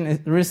parents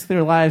didn't risk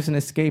their lives and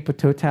escape a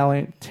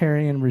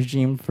totalitarian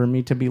regime for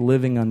me to be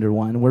living under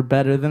one. We're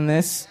better than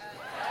this.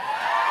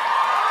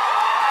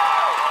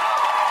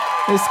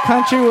 This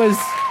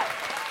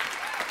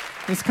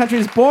country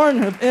is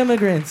born of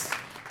immigrants.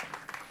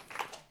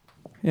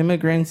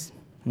 Immigrants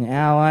and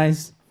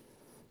allies,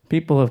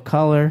 people of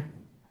color,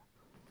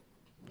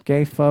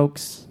 gay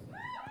folks,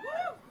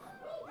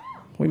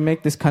 We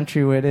make this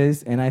country what it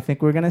is, and I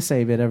think we're going to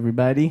save it,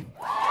 everybody.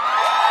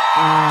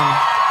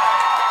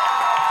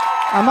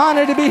 I'm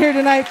honored to be here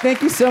tonight.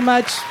 Thank you so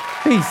much.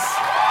 Peace.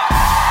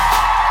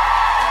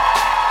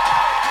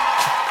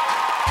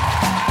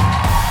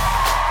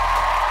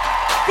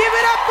 Give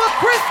it up for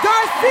Chris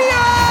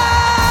Garcia!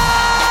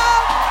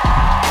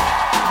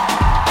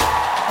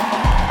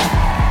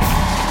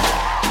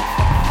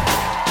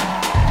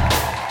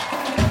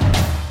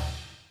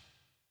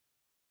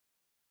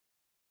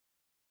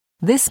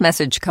 This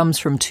message comes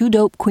from Two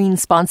Dope Queen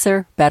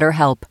sponsor,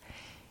 BetterHelp.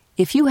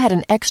 If you had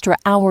an extra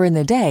hour in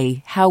the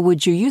day, how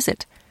would you use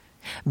it?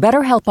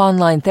 BetterHelp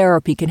Online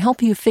Therapy can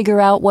help you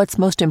figure out what's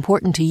most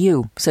important to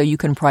you so you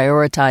can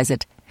prioritize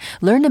it.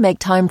 Learn to make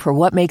time for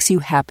what makes you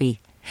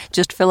happy.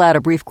 Just fill out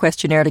a brief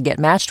questionnaire to get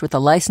matched with a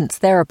licensed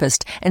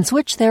therapist and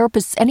switch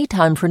therapists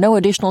anytime for no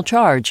additional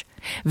charge.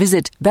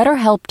 Visit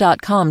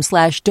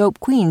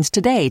BetterHelp.com/DopeQueens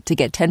today to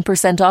get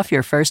 10% off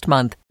your first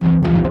month.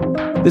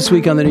 This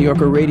week on the New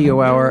Yorker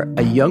Radio Hour,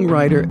 a young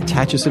writer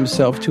attaches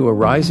himself to a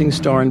rising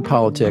star in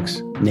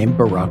politics named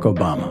Barack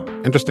Obama.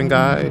 Interesting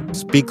guy,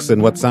 speaks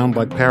in what sound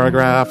like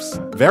paragraphs.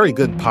 Very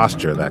good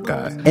posture, that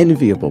guy.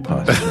 Enviable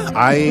posture.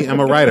 I am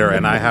a writer,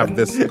 and I have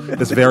this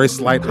very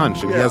slight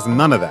hunch, and he has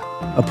none of that.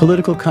 A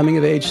political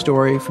coming-of-age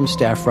story from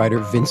staff writer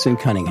Vincent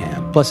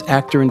Cunningham, plus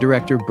actor and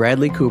director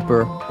Bradley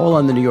Cooper, all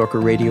on the New Yorker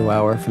Radio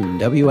Hour from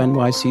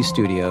WNYC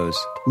Studios.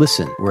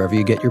 Listen wherever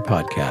you get your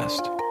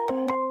podcast.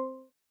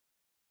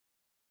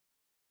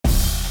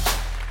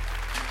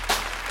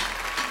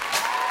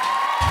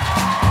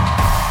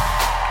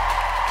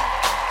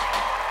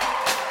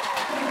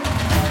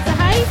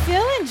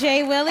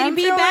 Jay Willie to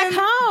be back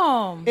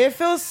home. It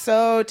feels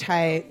so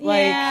tight.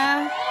 Like,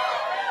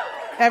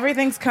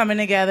 everything's coming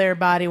together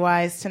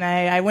body-wise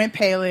tonight. I went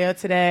paleo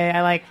today.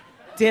 I,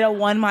 did a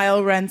 1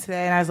 mile run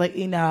today, and I was like,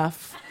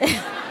 enough.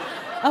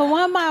 A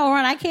 1 mile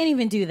run? I can't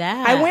even do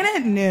that. I went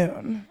at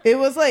noon. It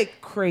was,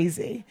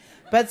 crazy.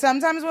 But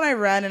sometimes when I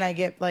run and I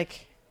get, at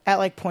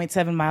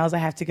 0.7 miles, I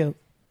have to go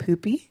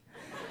poopy.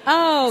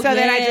 Oh, So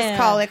then I just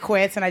call it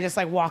quits, and I just,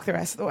 walk the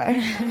rest of the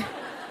way.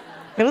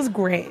 It was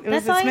great.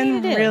 It's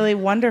been really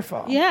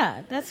wonderful.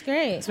 Yeah, that's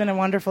great. It's been a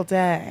wonderful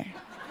day.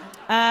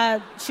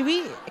 Can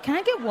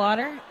I get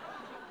water?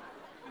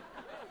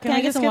 Can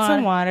I just get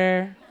some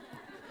water?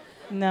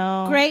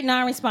 No. Great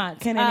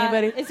non-response. Can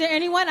anybody? Is there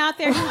anyone out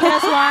there who can get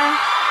us water?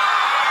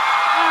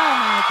 Oh,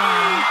 my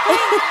God.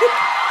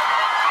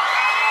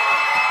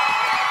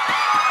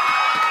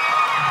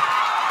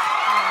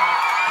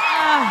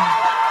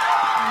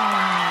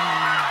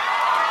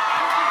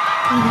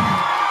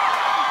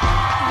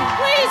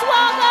 Please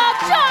welcome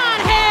Jon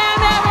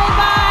Hamm,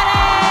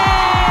 everybody!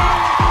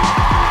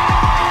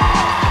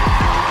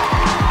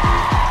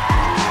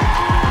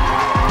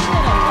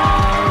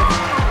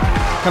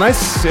 Can I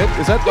sit?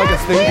 Is that a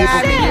thing people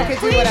can do? You can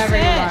do whatever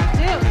you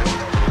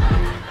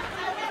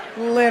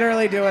want.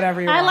 Literally do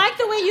whatever you want. I like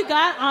the way you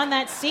got on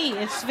that seat.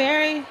 It's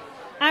very...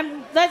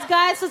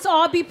 let's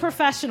all be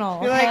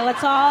professional. You're okay,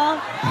 let's all...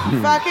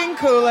 fucking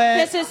cool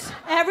it.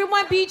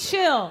 Everyone be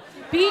chill.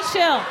 Be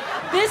chill.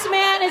 This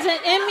man is an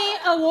Emmy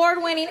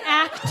award-winning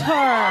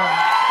actor.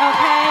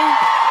 Okay?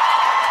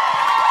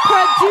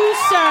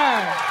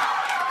 Producer.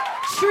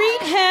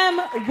 Treat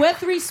him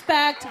with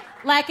respect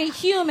like a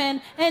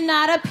human and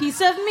not a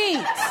piece of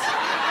meat.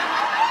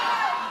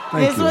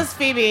 This was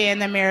Phoebe in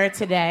the mirror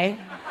today.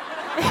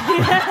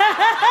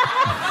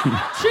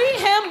 Treat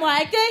him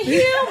like a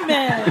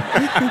human.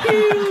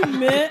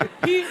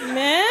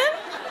 Human.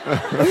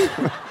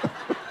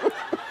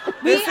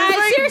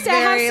 Seriously, I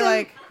have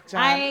some...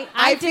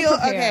 I feel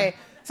okay.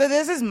 So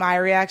this is my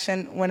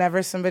reaction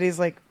whenever somebody's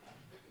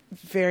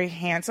very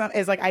handsome.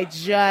 Is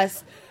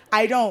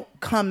I don't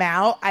come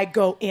out. I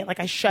go in.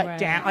 I shut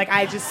down.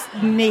 I just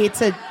need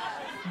to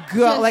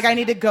go. I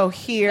need to go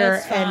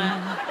here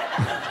and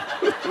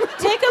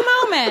take a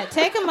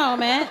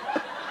moment.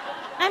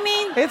 I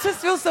mean, it just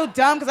feels so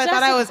dumb because I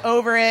thought I was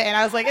over it, and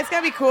I was like, it's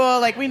gonna be cool.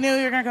 We knew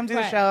you were gonna come to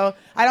the show.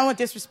 I don't want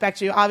to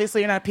disrespect you.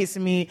 Obviously, you're not a piece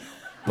of meat,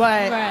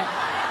 but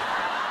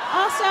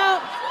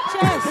also.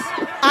 Yes.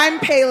 I'm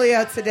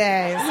paleo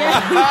today. So.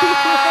 Yes,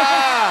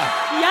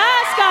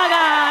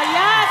 Gaga.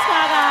 Yes,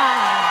 Gaga.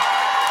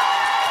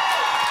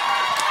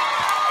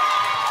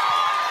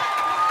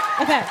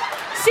 Okay.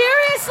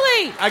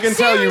 Seriously. I can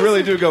tell you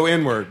really do go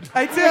inward.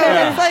 I do.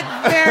 Yeah. It's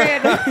very...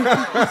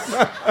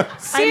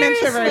 I'm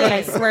introverted.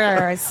 I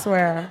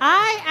swear.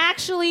 I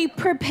actually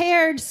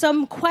prepared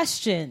some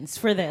questions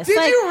for this.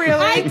 Did you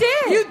really? I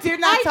did. You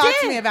did not talk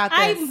to me about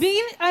this.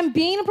 I'm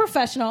being a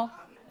professional.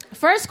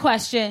 First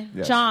question,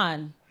 yes.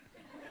 John.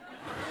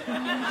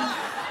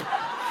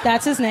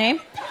 That's his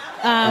name.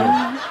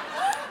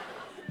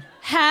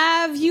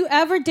 Have you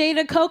ever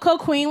dated a Coco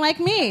Queen like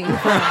me?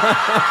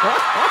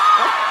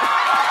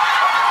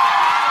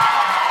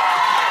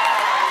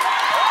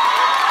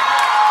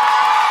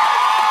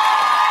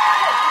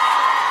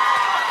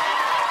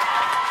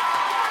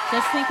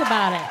 Just think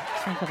about it.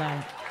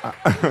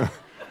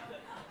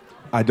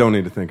 I don't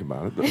need to think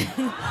about it.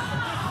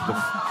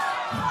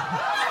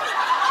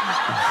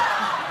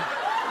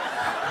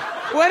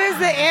 What is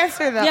the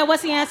answer, though? Yeah,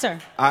 what's the answer?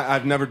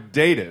 I've never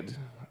dated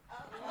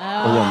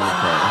a woman of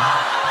color.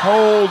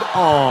 Hold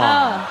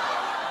on.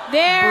 Oh.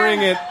 There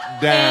Bring it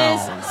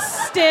down. is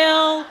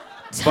still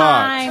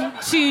time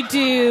to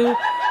do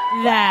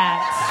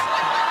that.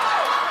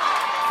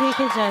 We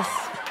could just...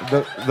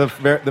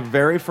 The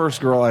very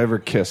first girl I ever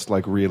kissed,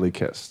 like really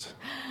kissed,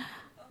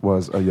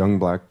 was a young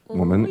black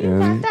woman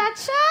That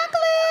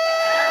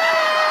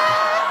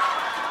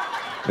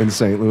chocolate! in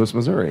St. Louis,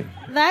 Missouri.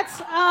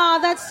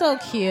 That's so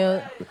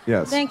cute.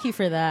 Yes. Thank you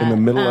for that. In the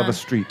middle of a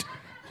street.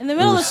 In the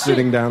middle we of were the street.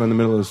 sitting down in the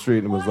middle of the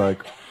street and was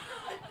like,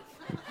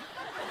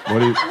 "What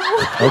do you?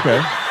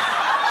 Okay,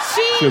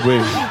 should we?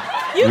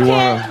 You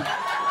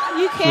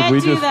Should can't we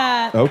do just,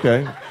 that.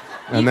 Okay."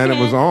 And You then it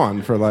was can't-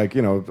 on for like,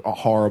 a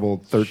horrible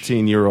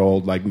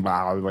 13-year-old like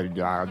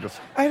just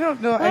I don't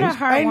know. What a I know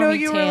heartwarming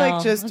you were tale.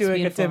 like just That's doing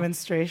beautiful. a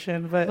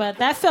demonstration, but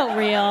That felt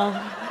real.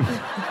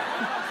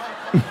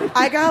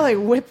 I got like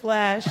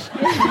whiplash.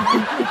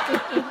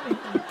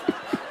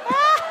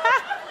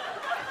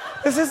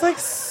 This is like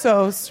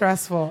so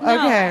stressful. No,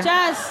 Okay.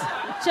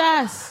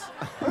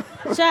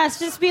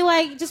 just be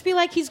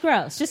like he's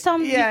gross. Just tell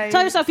him. Yeah,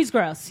 tell yourself he's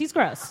gross. He's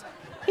gross.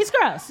 He's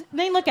gross.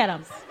 Then look at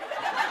him.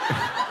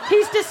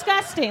 He's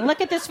disgusting. Look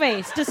at this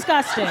face.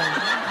 Disgusting.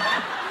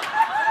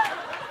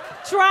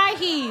 Try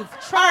heave.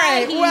 All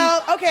right. Heave.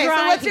 Well, okay. So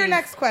Dry what's your heave.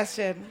 next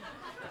question?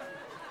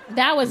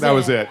 That was it. That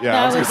was it, yeah, I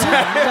That was was it.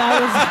 gonna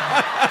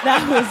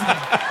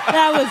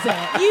That was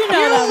it. You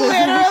know that was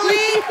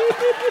literally.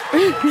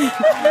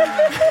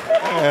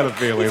 I had a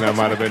feeling that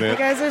might have been You it.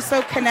 guys are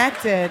so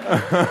connected.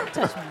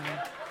 Touch me.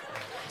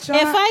 John,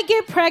 If I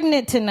get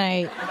pregnant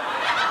tonight,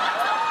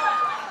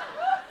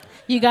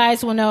 you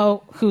guys will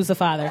know who's the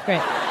father.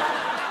 Great.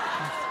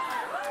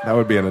 That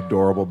would be an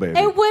adorable baby.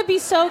 It would be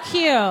so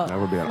cute. That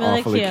would be an Really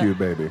awfully cute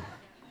baby.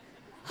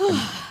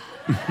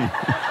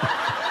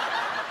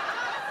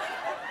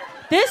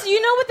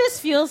 You know what this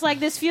feels like?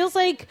 This feels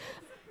like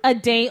a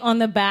date on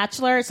The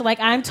Bachelor. So, like,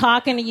 I'm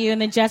talking to you,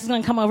 and then Jess is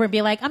going to come over and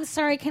be like, I'm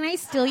sorry, can I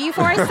steal you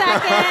for a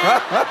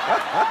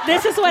second?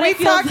 This is what we it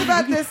feels talked like.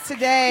 about this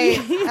today.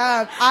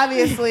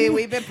 Obviously,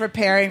 we've been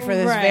preparing for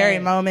this Right. very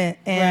moment,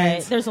 and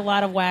Right. There's a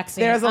lot of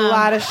waxing. there's a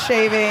lot of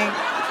shaving.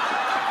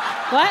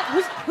 What?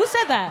 Who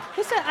said that?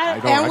 Who said?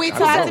 And we I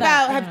talked don't.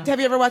 about. Have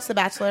you ever watched The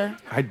Bachelor?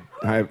 I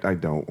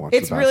don't watch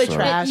It's The really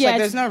Bachelor. trash. Yeah, Like,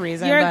 there's no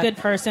reason. You're a but good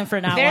person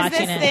for not there's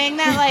watching this it. thing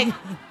that like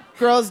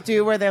girls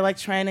do where they're like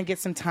trying to get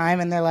some time,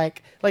 and they're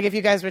like if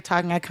you guys were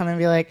talking, I'd come and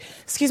be like,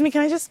 "Excuse me,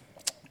 can I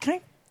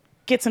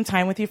get some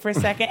time with you for a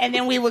second?" And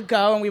then we would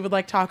go and we would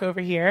like talk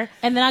over here.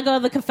 And then I go to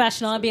the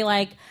confessional and be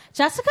like,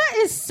 Jessica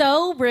is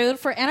so rude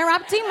for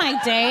interrupting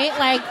my date.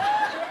 Like,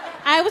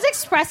 I was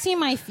expressing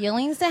my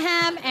feelings to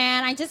him,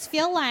 and I just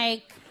feel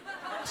like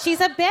she's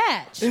a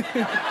bitch. And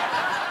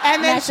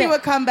then That's she it.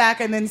 would come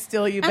back and then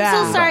steal you I'm back.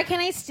 so sorry. Can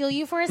I steal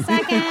you for a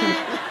second?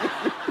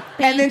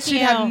 And then Thank she'd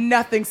you. have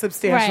nothing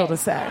substantial Right. to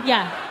say.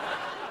 Yeah.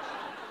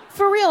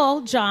 For real,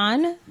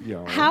 John,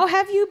 Yo. how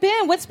have you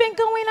been? What's been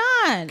going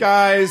on?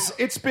 Guys,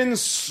 it's been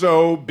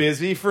so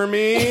busy for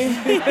me.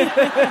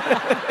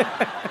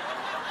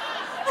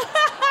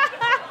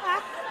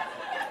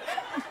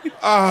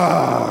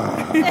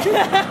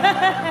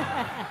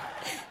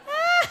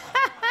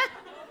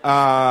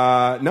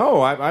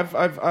 No,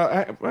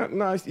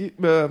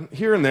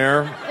 here and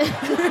there.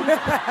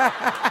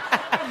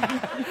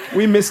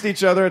 We missed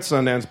each other at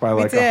Sundance by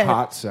like a did.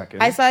 hot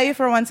second. I saw you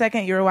for 1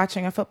 second. You were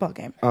watching a football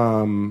game.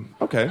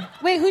 Okay.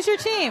 Wait, who's your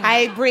team?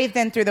 I breathed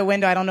in through the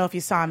window. I don't know if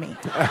you saw me.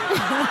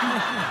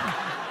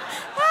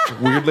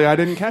 Weirdly, I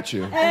didn't catch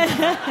you.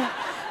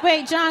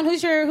 Wait, John,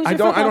 who's your I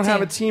football don't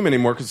have a team? team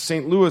anymore because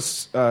St.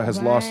 Louis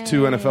has lost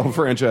 2 NFL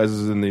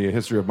franchises in the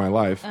history of my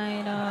life.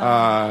 I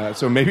know.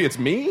 So maybe it's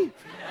me.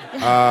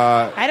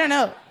 I don't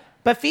know.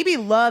 But Phoebe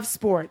loves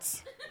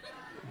sports.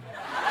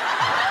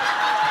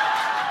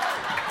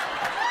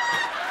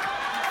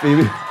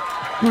 Phoebe,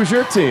 who's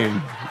your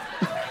team?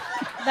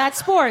 That's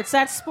sports.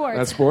 That's sports.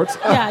 That's sports.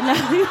 Yeah, no,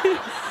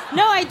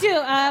 no, I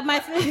do.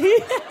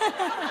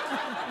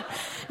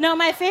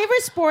 My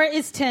favorite sport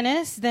is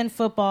tennis, then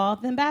football,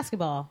 then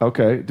basketball.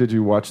 Okay. Did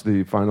you watch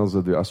the finals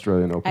of the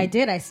Australian Open? I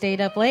did. I stayed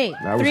up late,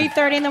 That was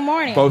 3:30 in the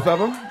morning. Both of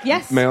them?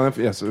 Yes. Male and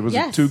yes. It was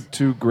Yes.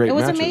 two great It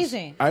was matches.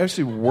 amazing. I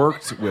actually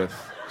worked with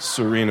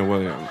Serena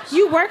Williams.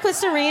 You work with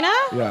Serena?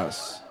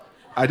 Yes.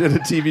 I did a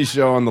TV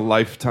show on the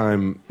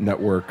Lifetime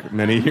Network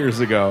many years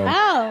ago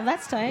Oh,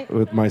 that's tight.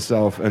 with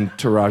myself and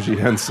Taraji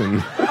Henson.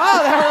 Oh,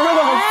 that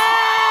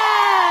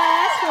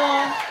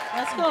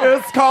That's cool.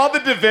 It's called The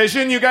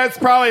Division. You guys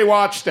probably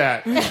watched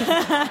that.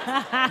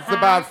 It's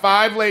about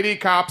 5 lady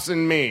cops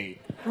and me.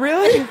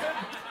 Really?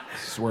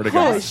 Swear to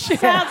God.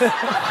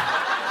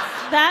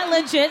 That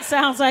legit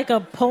sounds like a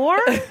porn.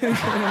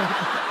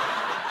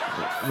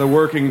 The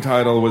working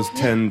title was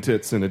 10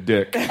 Tits and a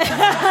Dick.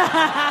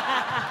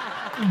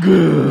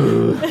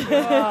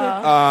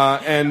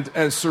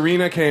 And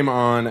Serena came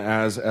on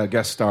as a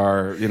guest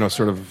star,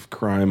 sort of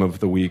crime of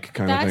the week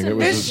kind of thing.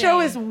 This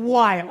show is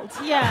wild.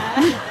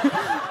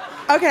 Yeah.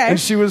 Okay. And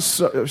she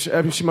was,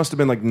 she must have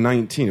been like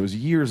 19. It was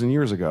years and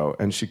years ago.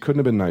 And she couldn't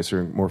have been nicer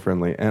and more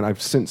friendly. And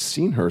I've since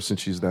seen her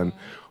since she's then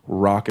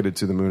rocketed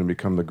to the moon and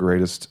become the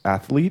greatest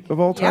athlete of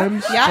all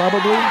times,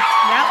 probably. Yep.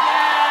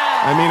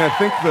 I mean,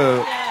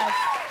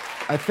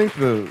 I think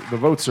the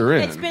votes are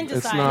in. It's been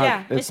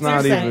decided. It's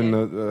not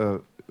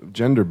even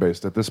gender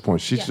based at this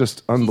point. She's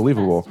just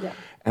unbelievable.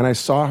 And I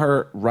saw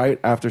her right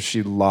after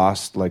she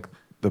lost like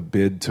the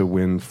bid to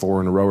win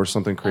 4 in a row or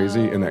something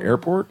crazy in the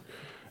airport.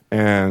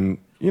 And,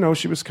 you know,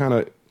 she was kind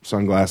of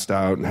sunglassed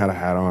out and had a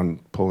hat on,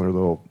 pulling her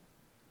little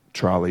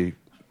trolley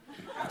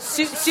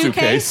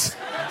suitcase.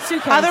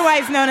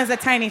 Otherwise known as a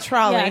tiny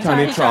trolley. Yeah,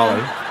 tiny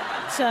trolley.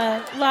 It's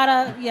a lot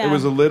of, It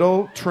was a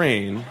little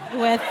train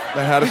with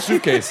that had a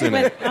suitcase in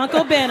with it.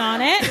 Uncle Ben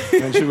on it.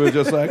 And she was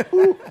just like,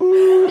 ooh,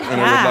 ooh.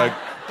 And it was like,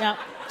 Yep.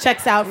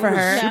 Checks out for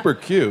her. super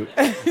cute.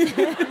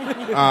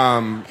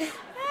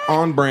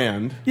 On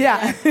brand.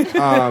 Yeah.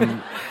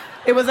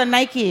 It was a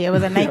Nike. It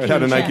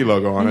had a Nike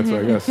logo on it, so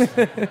I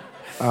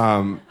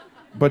guess.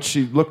 But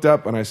she looked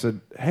up and I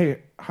said, hey,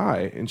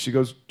 hi. And she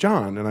goes,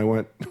 John. And I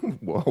went,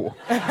 whoa.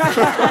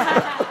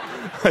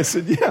 I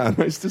said, yeah,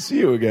 nice to see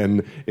you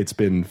again. It's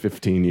been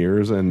 15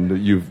 years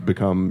and you've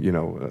become, you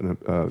know,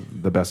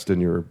 the best in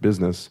your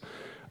business.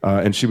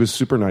 And she was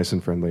super nice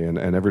and friendly. And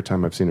every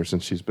time I've seen her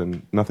since, she's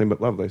been nothing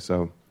but lovely.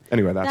 So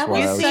anyway, that's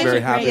why I was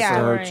very happy for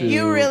her to...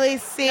 You really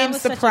seemed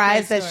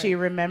surprised that she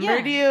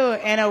remembered you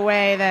in a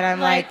way that I'm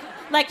like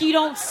you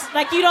don't...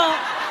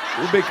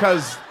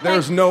 Because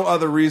there's no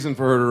other reason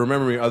for her to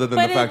remember me other than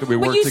the fact that we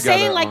worked together. But you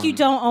say it like you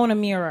don't own a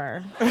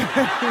mirror.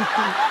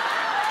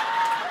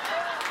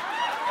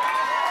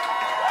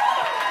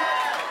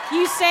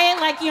 You say it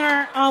like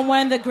you're on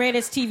one of the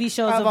greatest TV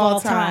shows of all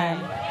time.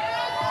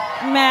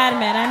 Mad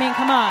Men. I mean,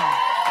 come on.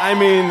 I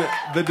mean,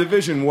 The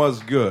Division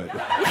was good.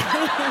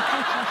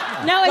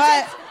 No,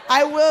 it's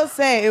I will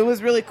say it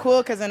was really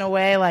cool because in a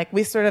way, like,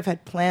 we sort of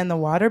had planned the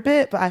water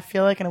bit, but I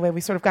feel like in a way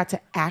we sort of got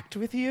to act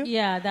with you.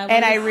 Yeah, that was...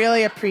 And I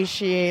really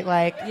appreciate,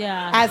 like,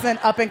 as an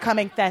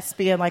up-and-coming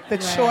thespian, like, the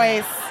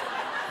choice.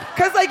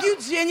 Because, like, you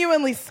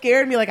genuinely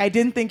scared me. Like, I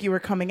didn't think you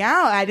were coming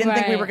out. I didn't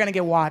think we were going to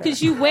get water.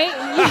 Because you wait...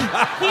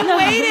 He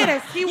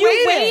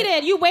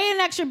waited. You waited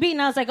an extra beat,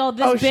 and I was like,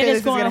 this bit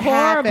is going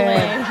horribly.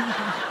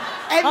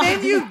 And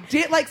then you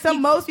did, like,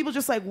 most people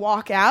just, like,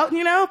 walk out,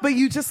 you know? But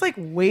you just, like,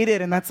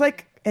 waited, and that's,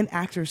 like, an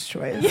actor's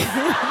choice. It was,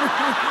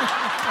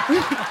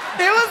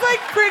 like,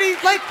 pretty,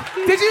 like,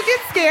 did you get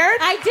scared?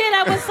 I did.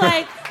 I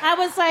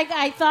was like,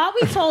 I thought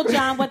we told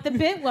John what the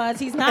bit was.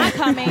 He's not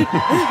coming.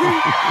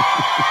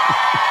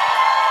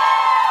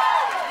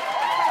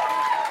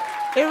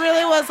 It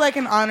really was, like,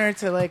 an honor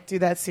to, like, do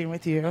that scene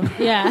with you.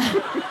 Yeah.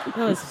 It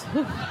was...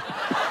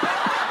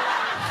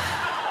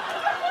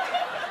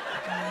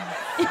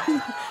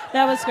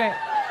 That was great.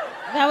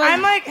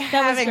 I'm like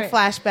having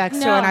flashbacks to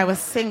when I was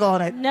single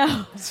and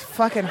it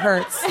fucking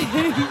hurts.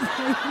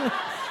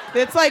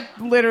 It's like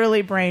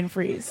literally brain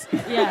freeze.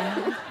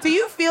 Yeah. Do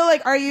you feel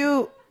like are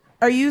you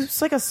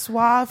like a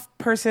suave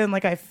person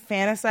like I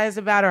fantasized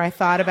about or I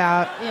thought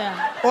about?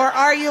 Yeah. Or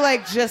are you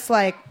like just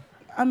like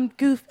I'm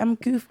goof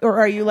or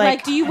are you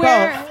like do you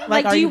wear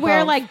both? do you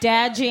wear like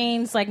dad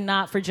jeans like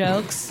not for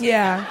jokes?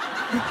 Yeah.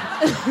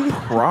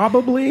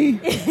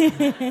 Probably.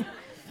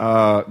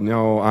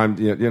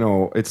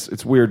 No,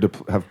 it's weird to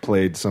have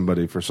played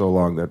somebody for so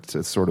long that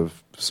it's sort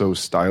of so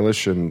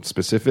stylish and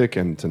specific,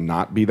 and to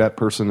not be that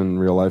person in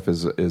real life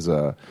is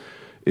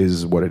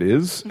what it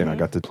is. Mm-hmm. And I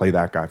got to play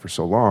that guy for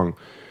so long,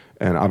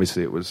 and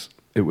obviously it was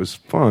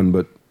fun,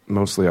 but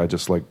mostly I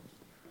just like,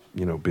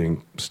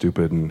 being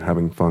stupid and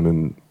having fun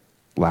and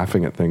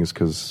laughing at things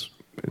because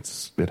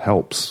it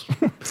helps.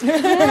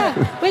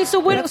 Yeah. Wait,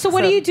 so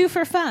what do you do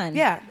for fun?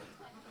 Yeah.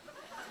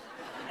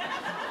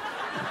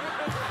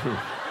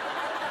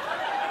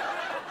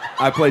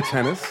 I play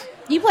tennis.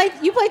 You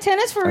play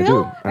tennis for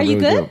real? Are you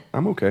really good? do.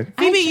 I'm okay.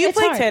 Phoebe, you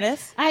play tennis.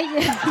 Is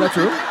that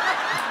true?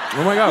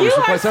 Oh my God, you we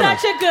should play are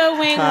tennis. such a good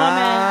wing woman.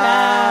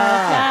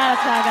 Yes,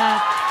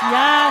 Gaga.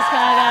 Yes,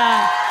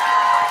 Gaga.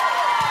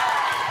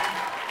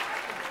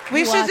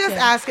 We should just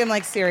ask him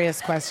like serious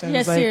questions.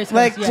 Yes, like, serious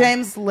like questions.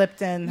 James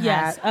Lipton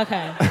hat. Yes.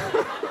 Okay.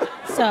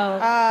 So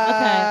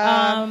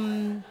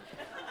okay.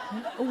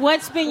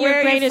 What's been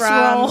your greatest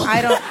role?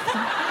 I don't.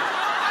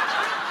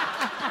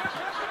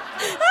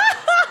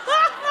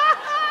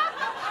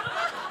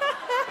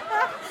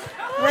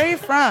 Where are you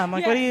from?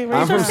 Like, what are you?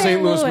 I'm from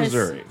St. Louis,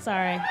 Missouri.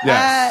 Sorry.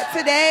 Yes.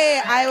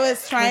 Today, I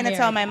was trying to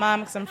tell my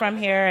mom because I'm from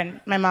here,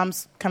 and my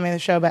mom's coming to the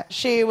show. But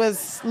she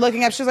was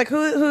looking up. She was like,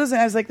 "Who's?"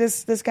 And I was like,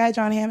 "This guy,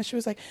 Jon Hamm." And she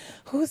was like,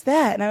 "Who's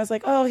that?" And I was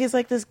like, "Oh, he's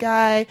like this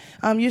guy.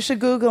 You should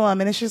Google him."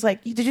 And then she was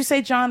like, "Did you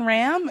say Jon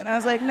Ram?" And I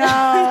was like, "No."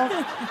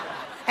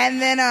 And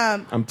then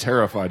I'm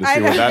terrified to see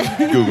what that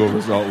Google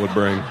result would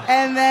bring.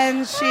 And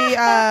then she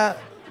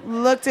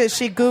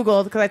she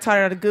Googled because I taught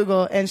her how to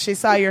Google, and she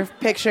saw your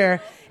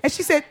picture. And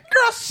she said,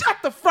 "Girl, shut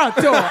the front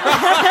door. You having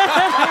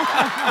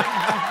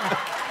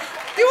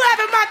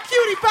my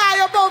cutie pie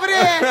up over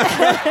there.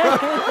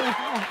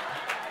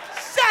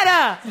 Shut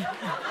up.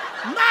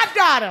 My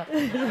daughter."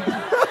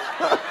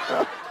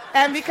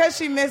 And because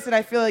she missed it,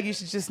 I feel like you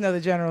should just know the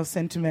general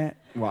sentiment.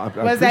 Well, I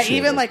was that appreciate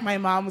even it. like my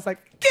mom was like,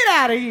 get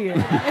out of here.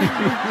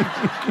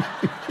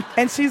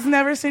 And she's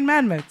never seen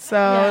Mad Men. So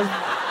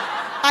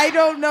I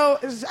don't know.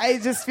 I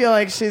just feel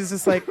like she's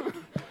just like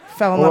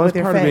fell in love with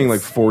your part face. of being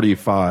like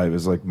 45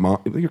 is like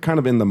you're kind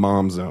of in the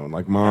mom zone.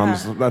 Like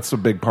moms, that's a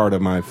big part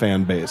of my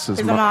fan base. Is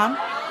a mom?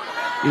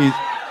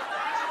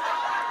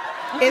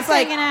 It's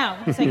like hanging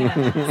out. He's hanging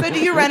out. So do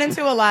you run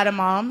into a lot of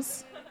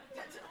moms?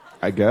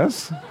 I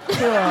guess.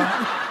 Cool.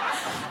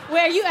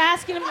 Where are you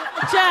asking him?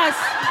 Just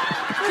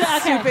okay.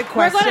 Stupid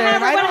question. We're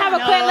gonna have a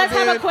quick. Let's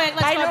have a dude. quick.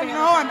 Let's I go don't over here.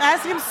 know. I'm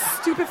asking him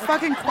stupid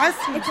fucking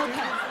questions. It's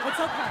okay. It's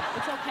okay.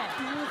 It's okay.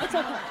 It's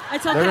okay.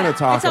 It's okay. They're going to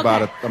talk It's okay.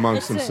 about it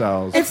amongst Listen.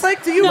 themselves. It's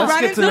like, do you No. run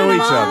Let's into get to know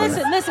each other.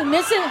 Listen.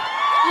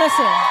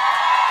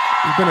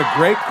 You've been a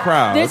great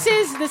crowd. This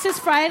is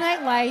Friday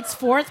Night Lights,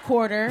 fourth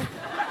quarter.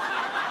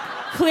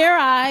 Clear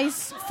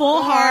eyes,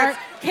 full heart,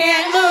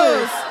 can't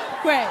lose.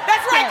 Great.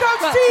 That's right, Great.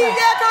 Coach T. Great.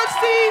 Yeah, Coach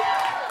T.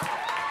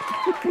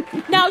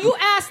 Now you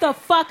ask the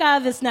fuck out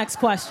of this next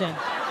question.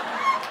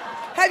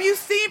 Have you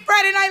seen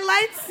Friday Night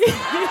Lights?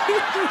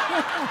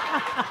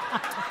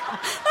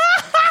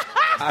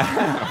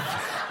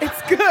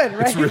 It's good,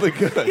 right? It's really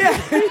good. Yeah.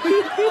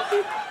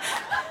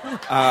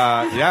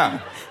 Yeah.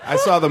 I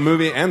saw the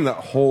movie and the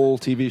whole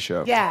TV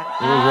show. Yeah.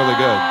 It was really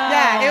good.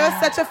 Yeah, it was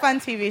such a fun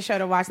TV show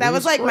to watch. That It was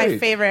was like my great.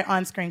 favorite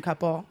on-screen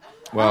couple.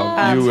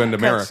 Well, you and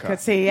America.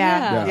 Coach T,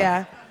 yeah.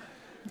 Yeah.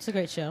 It's a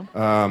great show.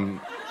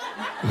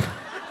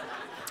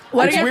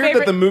 What It's are your weird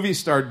favorite? that the movie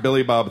starred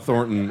Billy Bob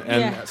Thornton,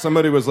 and Yeah.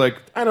 somebody was like,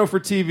 I know for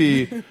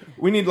TV,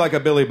 we need like a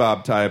Billy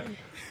Bob type.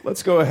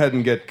 Let's go ahead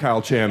and get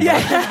Kyle Chandler.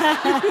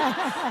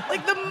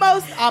 Like the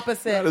most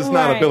opposite. That is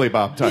not a Right. Billy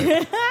Bob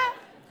type.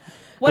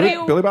 What are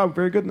you? Billy Bob,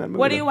 very good in that movie.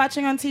 What are you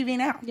watching on TV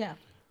now? Yeah.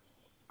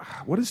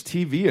 What is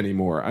TV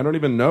anymore? I don't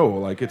even know.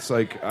 Like, it's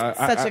like Such a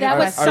good That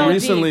was question. so I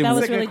recently, deep. That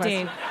was It's a really good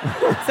deep.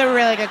 It's a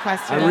really good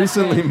question. I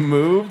recently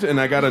moved and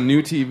I got a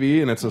new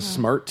TV and it's a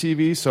smart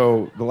TV.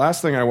 So the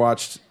last thing I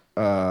watched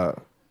on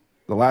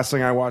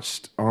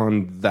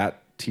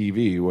that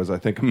TV was, I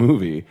think, a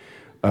movie.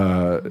 Do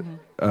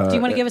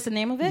you want to give us the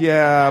name of it?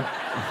 Yeah.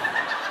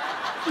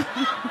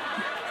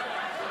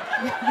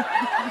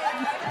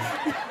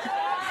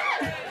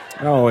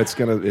 Oh, it's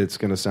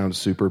gonna sound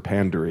super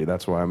pandery.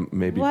 That's why I'm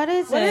maybe. What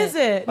is it? What is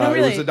it? No, It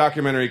really. was a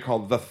documentary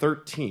called The 13th. Oh,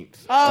 it's so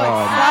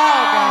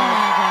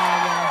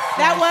good. Yes.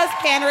 That was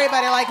pandery,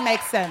 but it like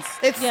makes sense.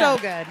 It's Yeah.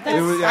 so good.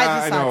 It was, yeah,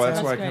 just I thought know. so.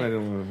 That's why I That's kind great.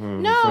 of.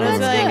 No, It's that's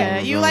really good.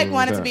 good. You like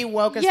wanted to be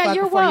woke as Yeah, fuck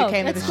you're before you woke.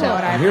 came to the That's show. cool.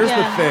 And I Here's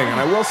Yeah. the thing, and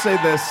I will say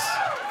this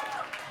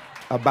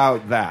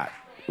about that,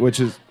 which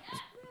is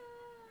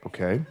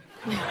okay.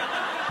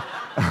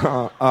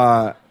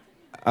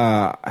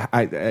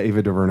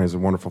 Ava DuVernay is a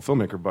wonderful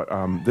filmmaker, but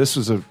this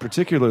was a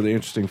particularly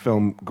interesting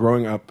film.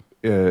 Growing up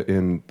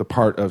in the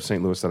part of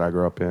St. Louis that I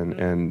grew up in,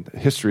 and the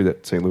history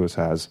that St. Louis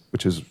has,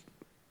 which is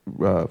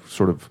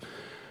sort of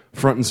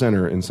front and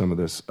center in some of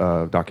this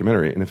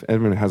documentary. And if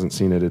anyone hasn't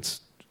seen it,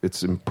 it's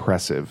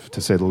impressive to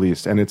say the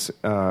least. And it's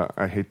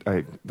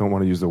I don't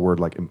want to use the word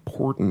like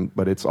important,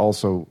 but it's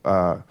also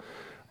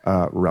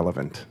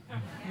relevant.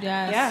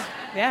 Yes.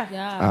 Yeah.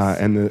 Yes.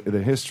 And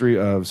the history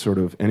of sort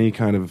of any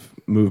kind of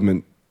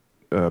movement,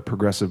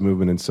 progressive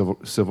movement in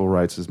civil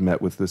rights is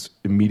met with this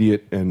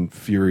immediate and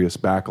furious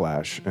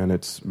backlash, and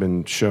it's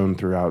been shown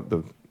throughout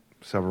the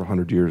several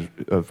hundred years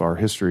of our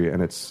history,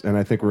 and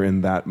I think we're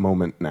in that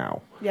moment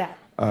now. Yeah.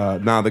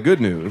 Now the good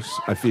news,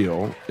 I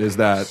feel, is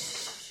that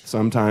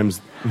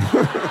sometimes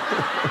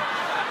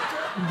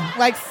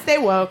Like, stay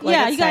woke. Like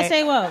Yeah, it's you gotta like,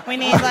 stay woke. We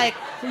need, like,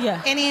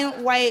 Yeah. any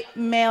white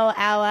male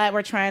ally.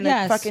 We're trying to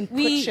Yes, fucking put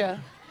you.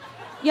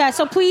 Yeah,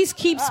 so please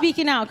keep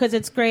speaking out because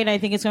it's great. I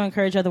think it's going to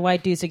encourage other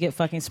white dudes to get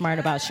fucking smart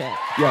about shit.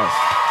 yes.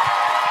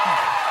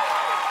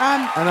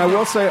 And I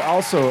will say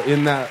also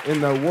in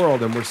the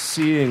world, and we're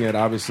seeing it.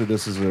 Obviously,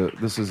 this is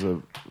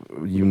a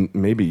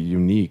maybe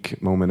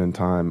unique moment in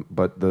time.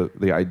 But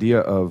the idea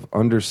of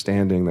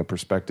understanding the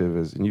perspective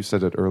is, and you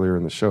said it earlier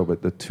in the show,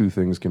 but the two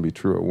things can be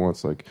true at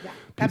once. Like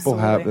people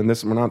have, and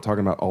this we're not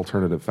talking about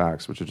alternative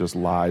facts, which are just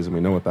lies, and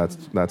we know what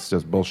that's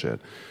just bullshit.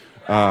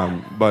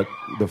 But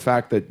the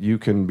fact that you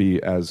can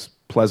be as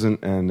pleasant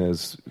and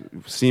as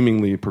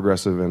seemingly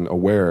progressive and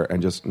aware and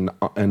just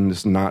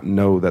not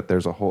know that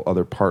there's a whole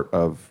other part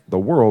of the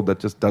world that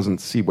just doesn't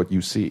see what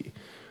you see.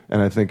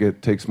 And I think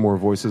it takes more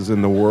voices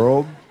in the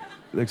world.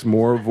 It takes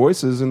more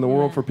voices in the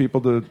world for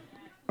people to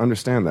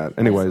understand that.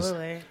 Anyways,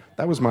 Absolutely.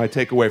 that was my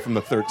takeaway from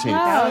the 13th.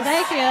 Oh,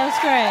 thank you. That was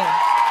great.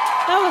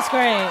 That was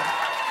great.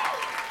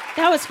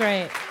 That was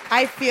great.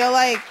 I feel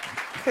like,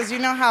 because you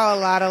know how a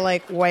lot of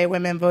like white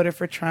women voted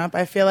for Trump.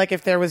 I feel like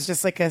if there was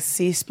just like a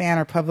C-SPAN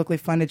or publicly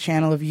funded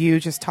channel of you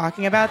just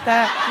talking about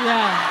that.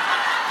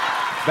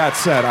 Yeah. That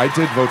said, I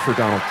did vote for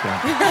Donald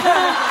Trump.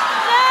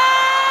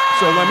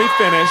 So let me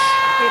finish.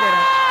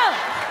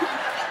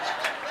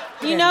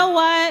 You know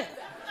what?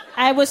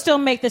 I would still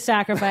make the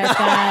sacrifice, guys.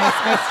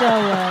 I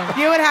still would.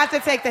 You would have to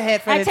take the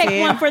hit for I the take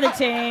team. one for the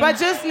team. But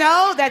just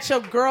know that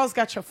your girls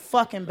got your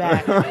fucking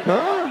back.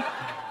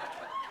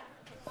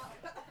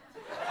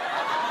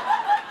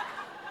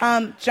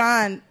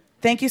 John,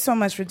 thank you so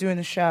much for doing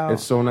the show.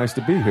 It's so nice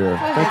to be here.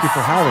 Thank you for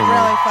having me.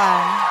 Really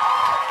fun.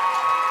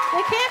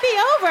 It can't be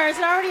over. Is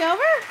it already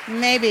over?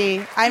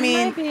 Maybe. I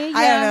mean, Might be,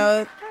 I yeah. don't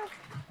know.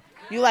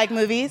 You like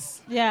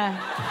movies? Yeah.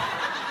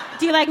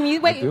 Do you like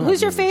music? Wait, do like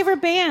who's your movies.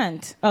 favorite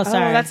band? Oh,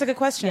 sorry. Oh, that's a good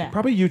question. Yeah.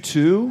 Probably you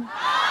too.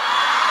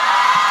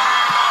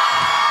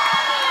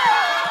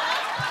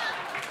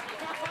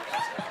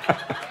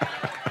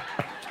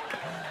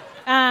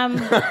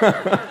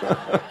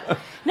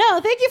 No,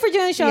 thank you for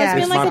doing the show. Yeah.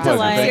 It's It's been like my a pleasure.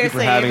 delight. Thank you for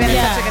Seriously, having you've me.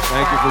 been in such a good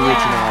Thank you for spot.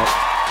 reaching Yeah. out.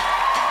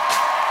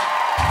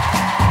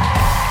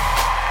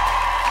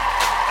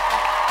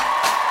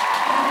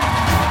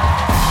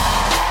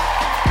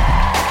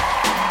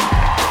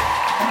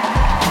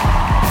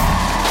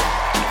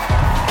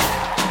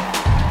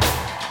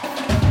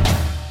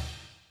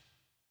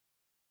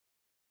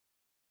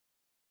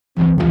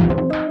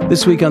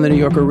 This week on the New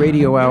Yorker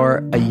Radio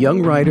Hour, a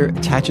young writer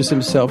attaches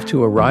himself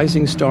to a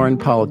rising star in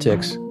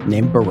politics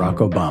named Barack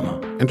Obama.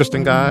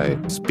 Interesting guy,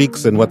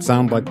 speaks in what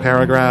sound like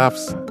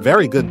paragraphs.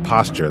 Very good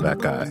posture, that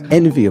guy.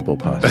 Enviable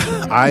posture.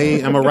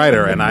 I am a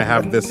writer, and I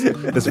have this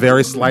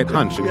very slight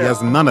hunch, and he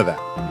has none of that.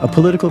 A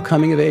political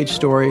coming-of-age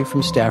story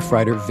from staff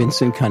writer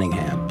Vincent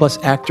Cunningham, plus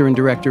actor and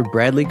director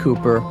Bradley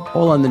Cooper,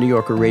 all on the New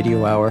Yorker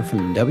Radio Hour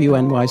from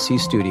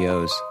WNYC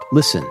Studios.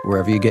 Listen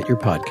wherever you get your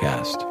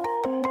podcast.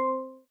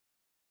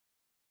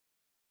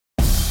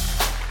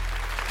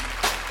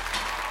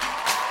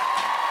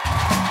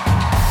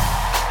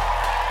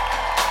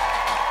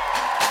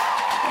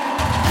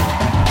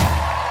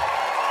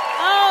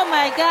 Oh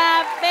my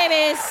God,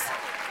 babies!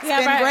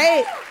 It's been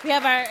great. We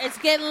have our. It's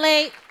getting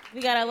late.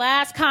 We got our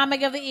last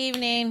comic of the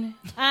evening.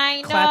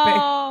 I know.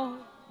 Clapping.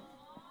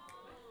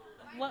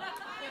 What?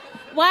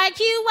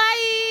 YQY.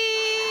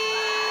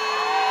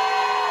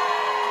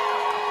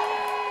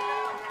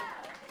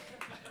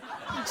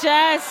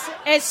 Just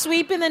it's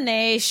sweeping the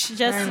nation.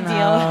 Just I to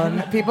know.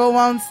 deal. People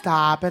won't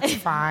stop. It's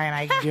fine,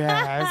 I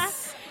guess.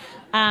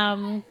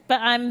 But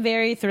I'm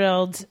very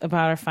thrilled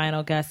about our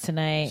final guest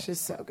tonight.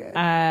 She's so good.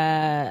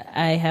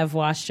 I have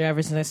watched her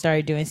ever since I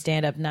started doing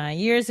stand-up 9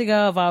 years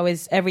ago. I've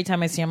always, every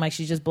time I see her, I'm like,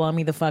 she's just blowing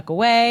me the fuck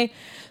away.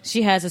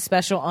 She has a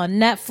special on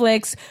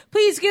Netflix.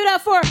 Please give it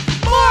up for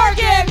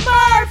Morgan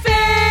Murphy!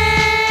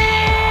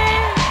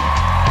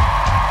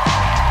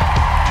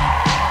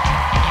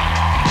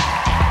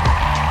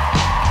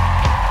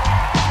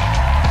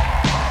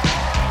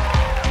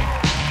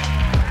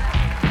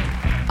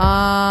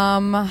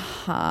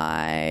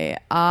 Hi.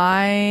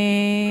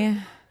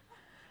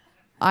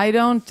 I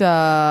don't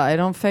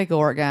fake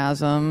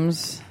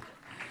orgasms.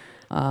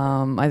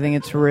 I think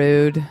it's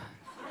rude.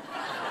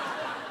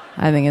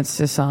 I think it's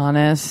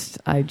dishonest.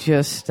 I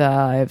just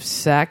I have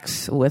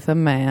sex with a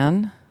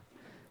man.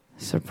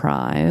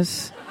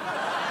 Surprise.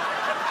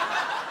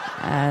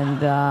 And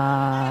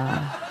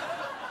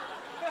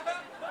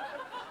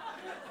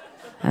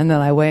then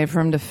I wait for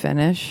him to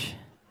finish.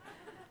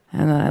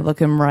 And then I look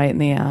him right in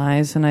the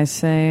eyes and I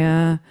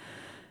say,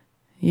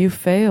 you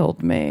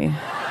failed me. And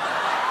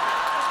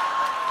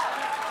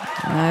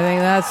I think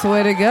that's the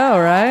way to go,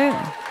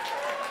 right?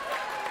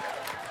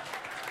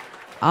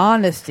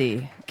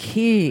 Honesty,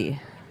 key.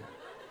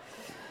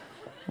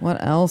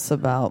 What else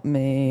about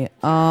me?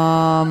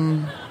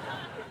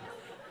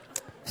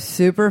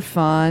 Super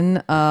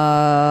fun.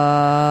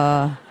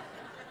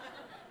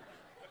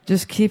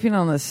 Just keeping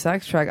on the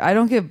sex track. I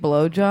don't get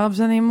blowjobs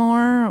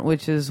anymore,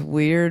 which is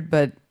weird,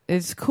 but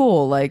it's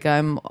cool. Like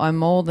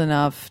I'm old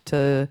enough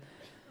to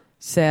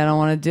say I don't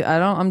want to do.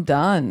 I'm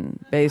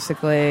done.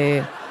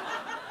 Basically,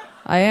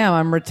 I am.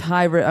 I'm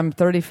retired. I'm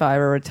 35. I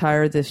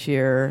retired this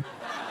year,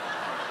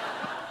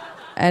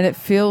 and it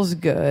feels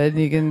good.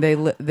 You can.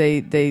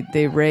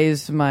 They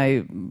raised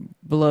my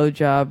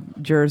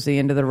blowjob jersey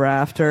into the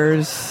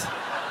rafters,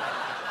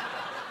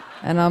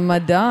 and I'm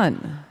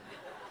done.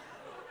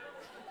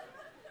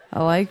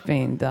 I like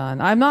being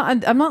done. I'm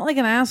not like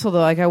an asshole though.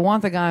 Like I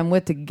want the guy I'm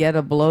with to get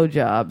a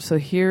blowjob. So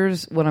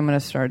here's what I'm going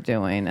to start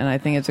doing, and I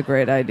think it's a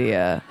great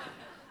idea.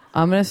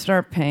 I'm going to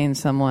start paying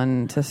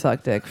someone to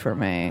suck dick for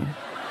me.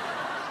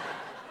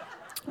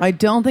 I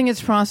don't think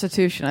it's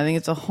prostitution. I think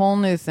it's a whole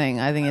new thing.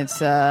 I think it's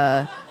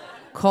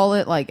call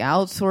it like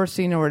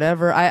outsourcing or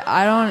whatever.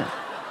 I don't.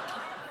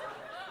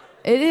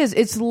 It is.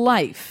 It's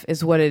life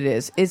is what it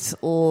is. It's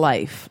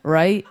life,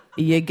 right?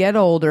 You get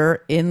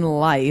older in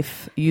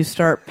life, you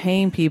start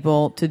paying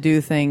people to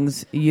do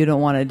things you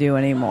don't want to do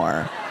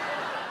anymore.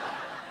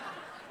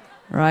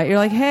 Right? You're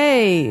like,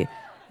 hey,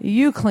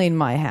 you clean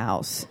my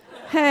house.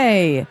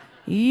 Hey,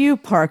 you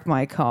park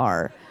my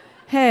car.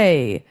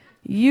 Hey,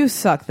 you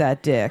suck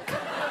that dick.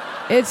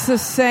 It's the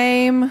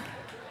same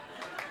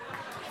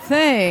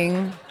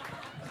thing.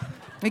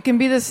 It can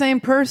be the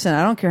same person.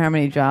 I don't care how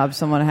many jobs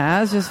someone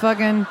has. Just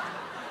fucking...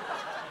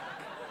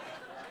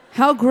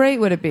 How great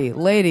would it be,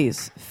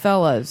 ladies,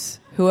 fellas,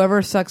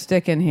 whoever sucks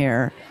dick in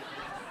here,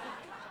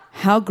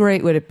 how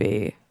great would it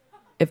be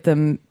if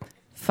the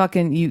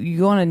fucking, you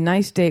go on a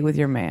nice date with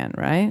your man,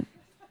 right?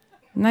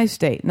 Nice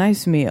date,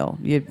 nice meal.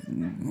 You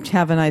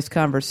have a nice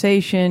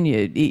conversation.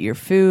 You eat your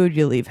food.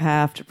 You leave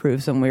half to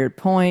prove some weird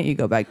point. You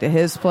go back to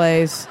his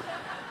place.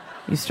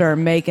 You start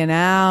making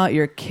out.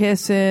 You're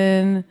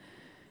kissing.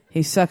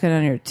 He's sucking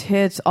on your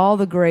tits. All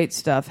the great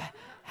stuff.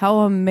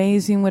 How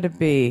amazing would it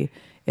be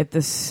if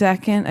the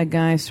second a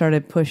guy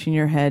started pushing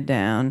your head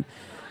down,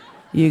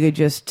 you could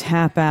just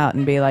tap out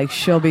and be like,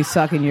 she'll be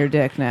sucking your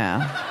dick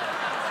now.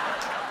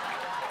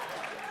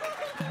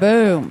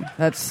 Boom.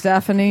 That's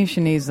Stephanie. She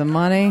needs the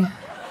money.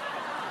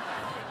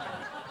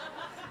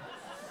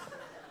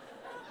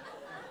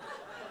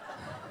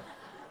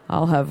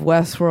 I'll have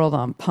Westworld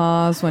on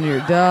pause when you're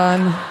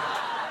done.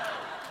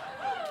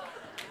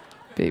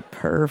 Be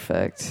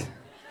perfect.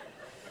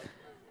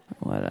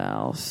 What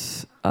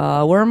else? Where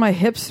are my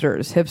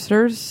hipsters?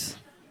 Hipsters?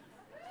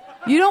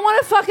 You don't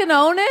want to fucking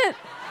own it?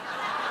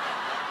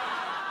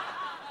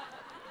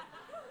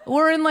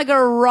 We're in like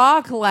a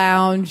rock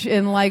lounge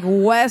in like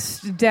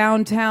West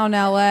downtown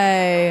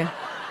LA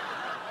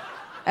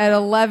at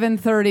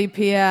 11:30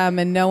 p.m.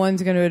 and no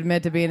one's going to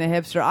admit to being a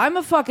hipster. I'm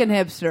a fucking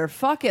hipster.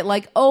 Fuck it.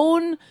 Like,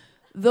 own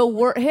the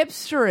word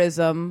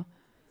hipsterism.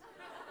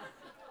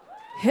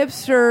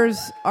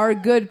 Hipsters are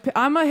good.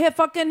 I'm a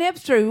fucking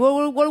hipster.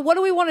 What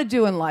do we want to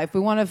do in life? We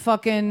want to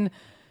fucking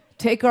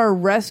take our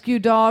rescue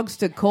dogs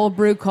to cold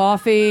brew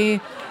coffee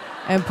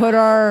and put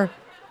our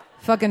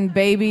fucking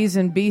babies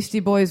in Beastie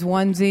Boys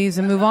onesies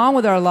and move on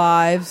with our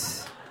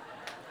lives.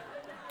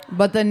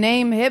 But the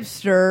name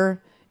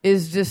hipster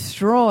is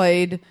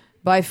destroyed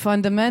by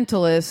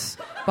fundamentalists,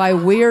 by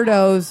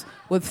weirdos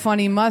with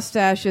funny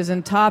mustaches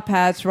and top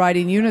hats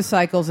riding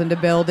unicycles into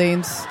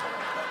buildings.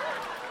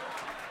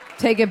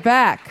 Take it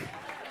back.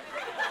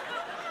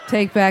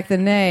 Take back the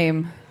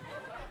name.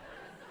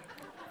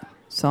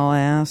 That's all I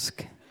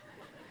ask.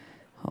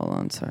 Hold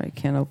on, sorry, I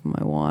can't open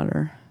my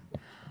water.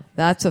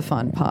 That's a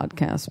fun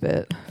podcast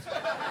bit.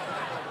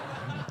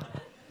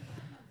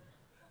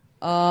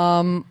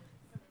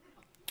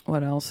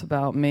 What else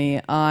about me?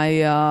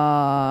 I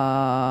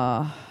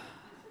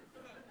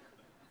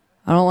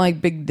don't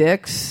like big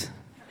dicks.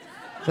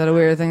 Is that a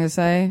weird thing to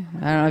say?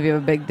 I don't know if you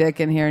have a big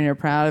dick in here and you're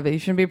proud of it. You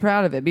shouldn't be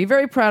proud of it. Be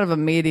very proud of a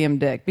medium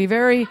dick. Be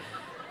very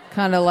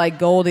kind of like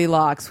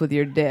Goldilocks with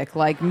your dick.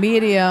 Like,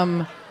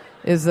 medium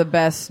is the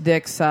best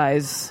dick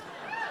size.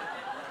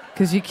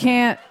 Because you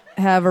can't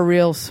have a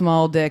real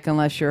small dick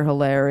unless you're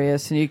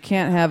hilarious. And you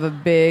can't have a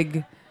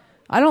big...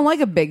 I don't like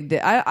a big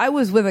dick. I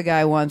was with a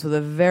guy once with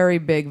a very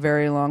big,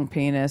 very long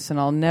penis, and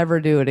I'll never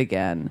do it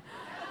again.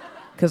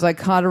 Because I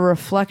caught a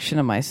reflection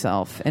of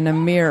myself in a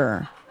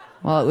mirror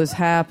while it was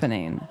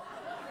happening.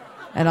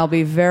 And I'll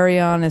be very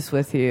honest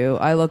with you.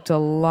 I looked a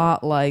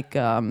lot like...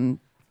 you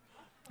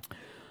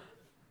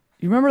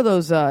remember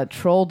those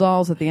troll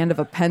dolls at the end of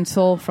a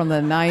pencil from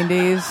the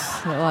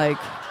 90s? Like...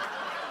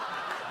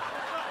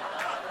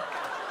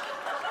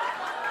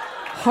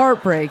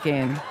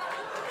 heartbreaking.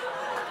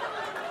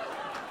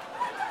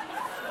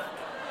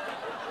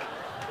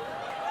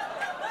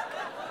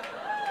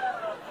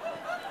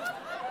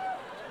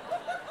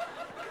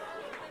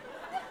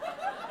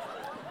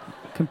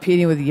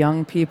 Competing with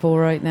young people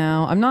right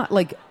now. I'm not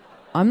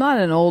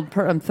an old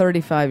I'm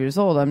 35 years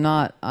old. I'm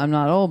not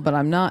old, but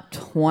I'm not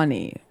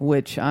 20,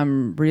 which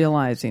I'm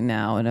realizing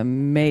now in a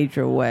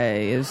major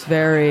way is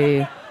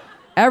very...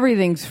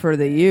 Everything's for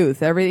the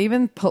youth.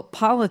 Even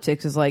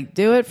politics is like,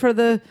 do it for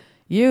the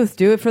youth,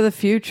 do it for the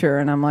future.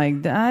 And I'm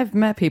like, I've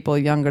met people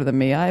younger than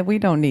me. We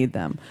don't need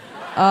them.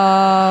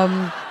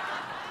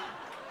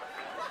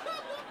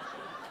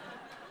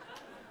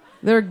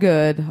 They're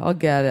good. I'll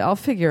get it. I'll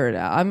figure it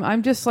out.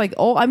 I'm just like,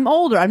 I'm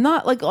older. I'm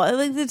not like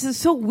this is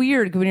so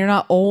weird when you're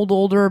not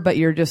older, but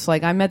you're just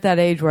like, I'm at that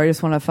age where I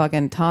just want to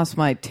fucking toss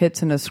my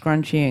tits in a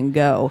scrunchie and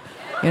go.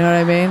 You know what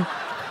I mean?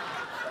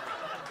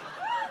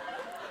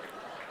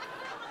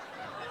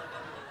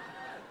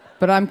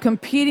 But I'm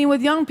competing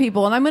with young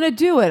people, and I'm going to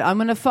do it. I'm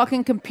going to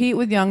fucking compete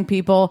with young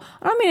people.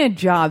 I don't mean in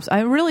jobs.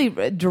 I really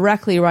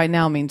directly right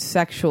now mean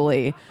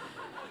sexually.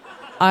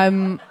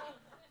 I'm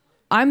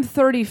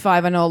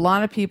 35. I know a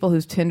lot of people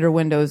whose Tinder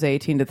window is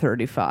 18 to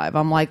 35.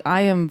 I'm like,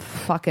 I am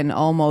fucking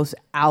almost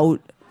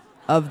out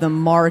of the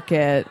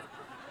market.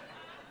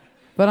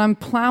 But I'm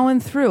plowing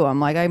through.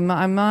 I'm like, I'm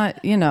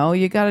not,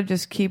 you got to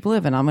just keep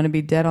living. I'm going to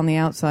be dead on the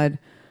outside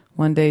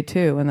one day,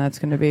 too, and that's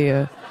going to be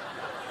a...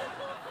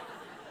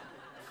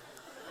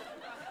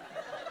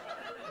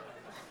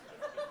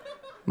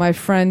 My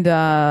friend,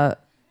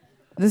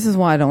 this is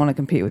why I don't want to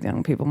compete with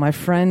young people. My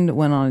friend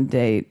went on a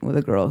date with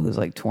a girl who's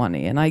like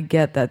 20, and I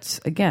get that's,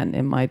 again,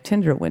 in my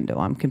Tinder window.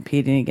 I'm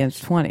competing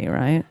against 20,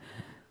 right?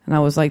 And I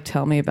was like,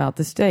 tell me about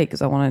this date,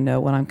 because I want to know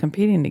what I'm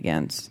competing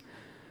against.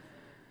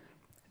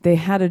 They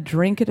had a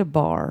drink at a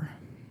bar,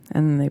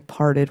 and then they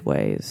parted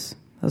ways.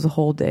 That was a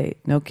whole date.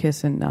 No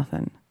kissing,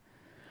 nothing.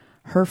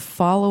 Her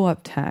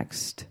follow-up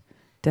text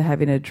to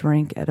having a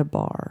drink at a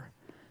bar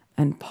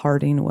and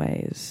parting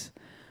ways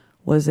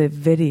was a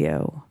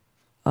video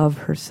of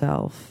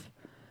herself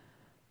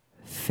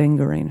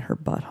fingering her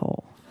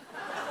butthole.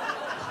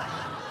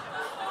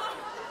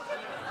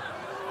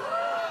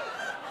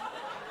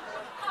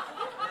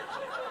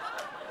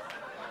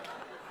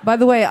 By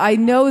the way, I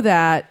know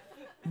that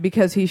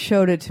because he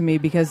showed it to me,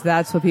 because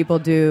that's what people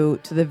do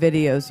to the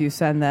videos you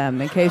send them.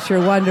 In case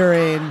you're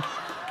wondering,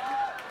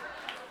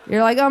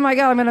 you're like, oh my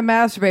God, I'm going to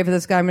masturbate for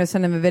this guy. I'm going to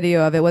send him a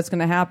video of it. What's going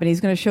to happen?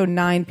 He's going to show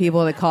 9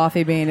 people the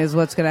coffee bean is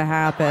what's going to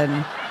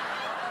happen.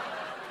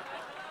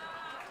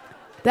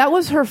 That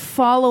was her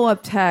follow-up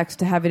text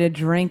to having a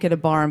drink at a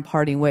bar and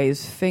parting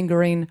ways,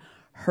 fingering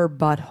her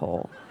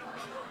butthole.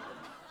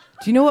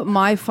 Do you know what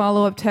my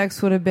follow-up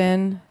text would have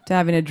been to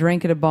having a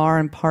drink at a bar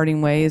and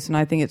parting ways? And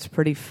I think it's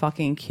pretty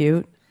fucking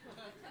cute.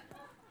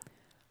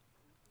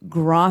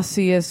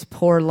 Gracias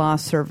por la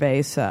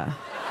cerveza.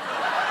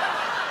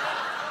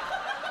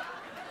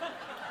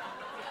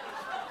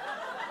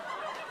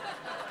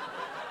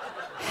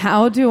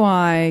 How do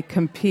I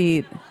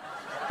compete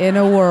in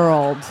a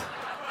world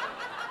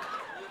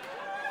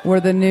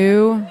where the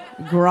new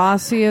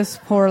Gracias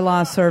por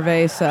la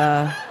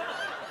cerveza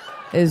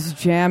is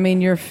jamming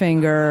your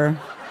finger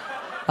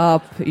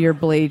up your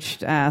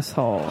bleached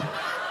asshole?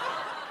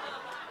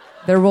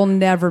 There will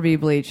never be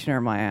bleach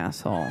near my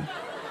asshole.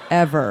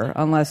 Ever.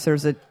 Unless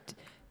there's a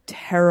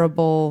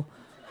terrible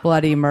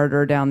bloody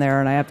murder down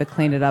there and I have to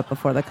clean it up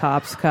before the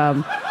cops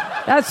come.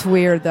 That's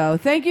weird, though.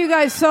 Thank you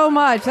guys so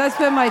much. That's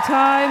been my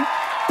time.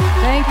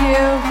 Thank you.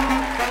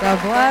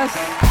 God bless.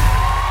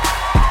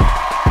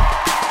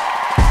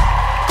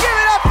 Give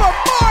it up for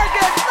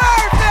Morgan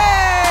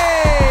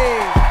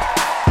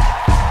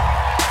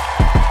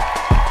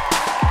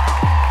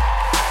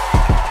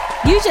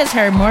Murphy! You just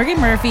heard Morgan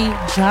Murphy,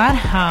 Jon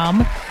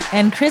Hamm,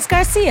 and Chris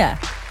Garcia.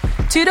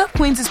 Two Dope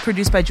Queens is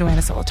produced by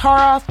Joanna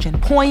Solitaroff, Jen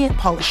Poyant,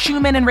 Paula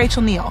Schumann, and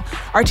Rachel Neal.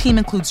 Our team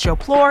includes Joe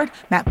Plord,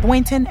 Matt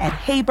Boynton, Ed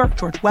Hayberg,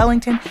 George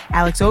Wellington,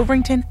 Alex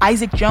Overington,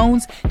 Isaac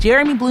Jones,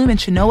 Jeremy Bloom, and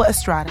Shanoa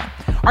Estrada.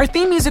 Our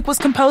theme music was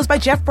composed by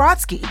Jeff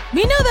Brodsky.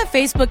 We know that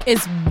Facebook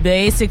is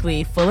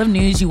basically full of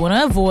news you want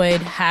to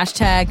avoid,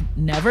 hashtag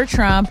never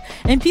Trump,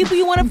 and people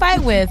you want to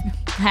fight with,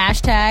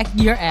 hashtag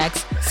your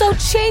ex. So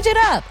change it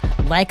up.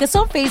 Like us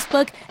on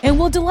Facebook, and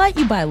we'll delight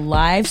you by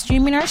live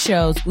streaming our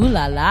shows, ooh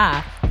la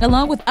la,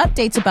 along with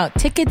updates about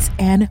tickets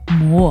and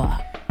more.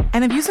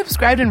 And have you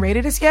subscribed and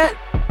rated us yet?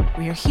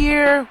 We are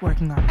here,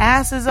 working our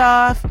asses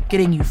off,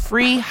 getting you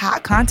free,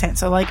 hot content.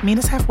 So, meet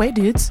us halfway,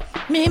 dudes.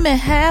 Meet me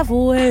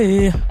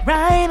halfway.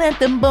 Right at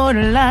the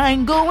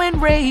borderline, go and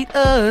rate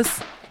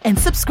us. And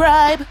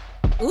subscribe.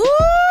 Ooh!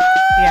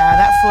 Yeah,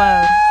 that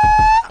flowed.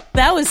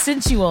 That was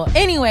sensual.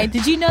 Anyway,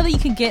 did you know that you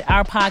can get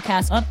our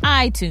podcast on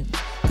iTunes,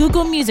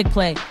 Google Music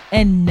Play,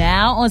 and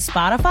now on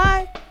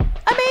Spotify?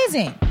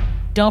 Amazing.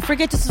 Don't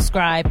forget to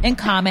subscribe and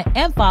comment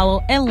and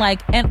follow and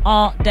like and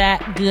all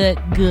that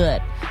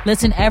good.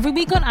 Listen every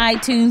week on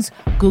iTunes,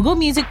 Google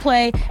Music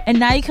Play, and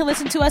now you can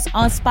listen to us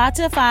on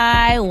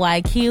Spotify.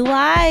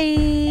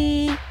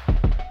 YQY.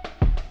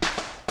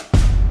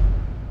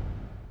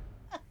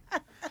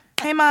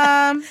 Hey,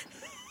 Mom.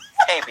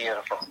 Hey,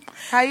 beautiful.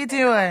 How you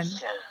doing?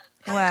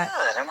 I'm What?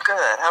 good. I'm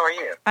good. How are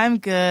you? I'm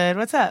good.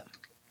 What's up?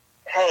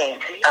 Hey,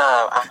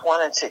 I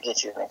wanted to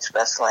get you an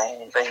express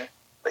lane for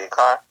your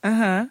car.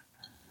 Uh-huh.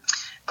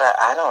 But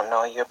I don't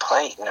know your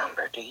plate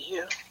number. Do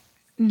you?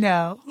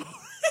 No.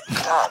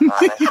 Oh,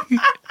 my.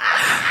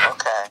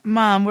 Okay.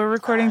 Mom, we're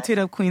recording Two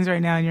Dope Queens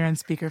right now, and you're on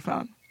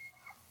speakerphone.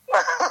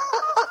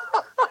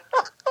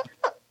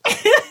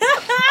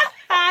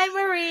 Hi,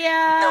 Maria.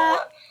 You know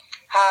what?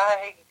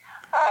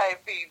 Hi,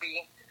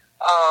 Phoebe.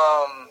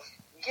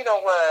 You know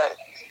what?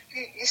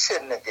 You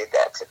shouldn't have did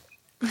that to me.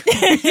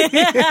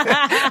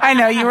 I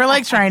know, you were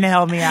trying to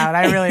help me out.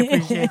 I really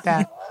appreciate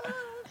that.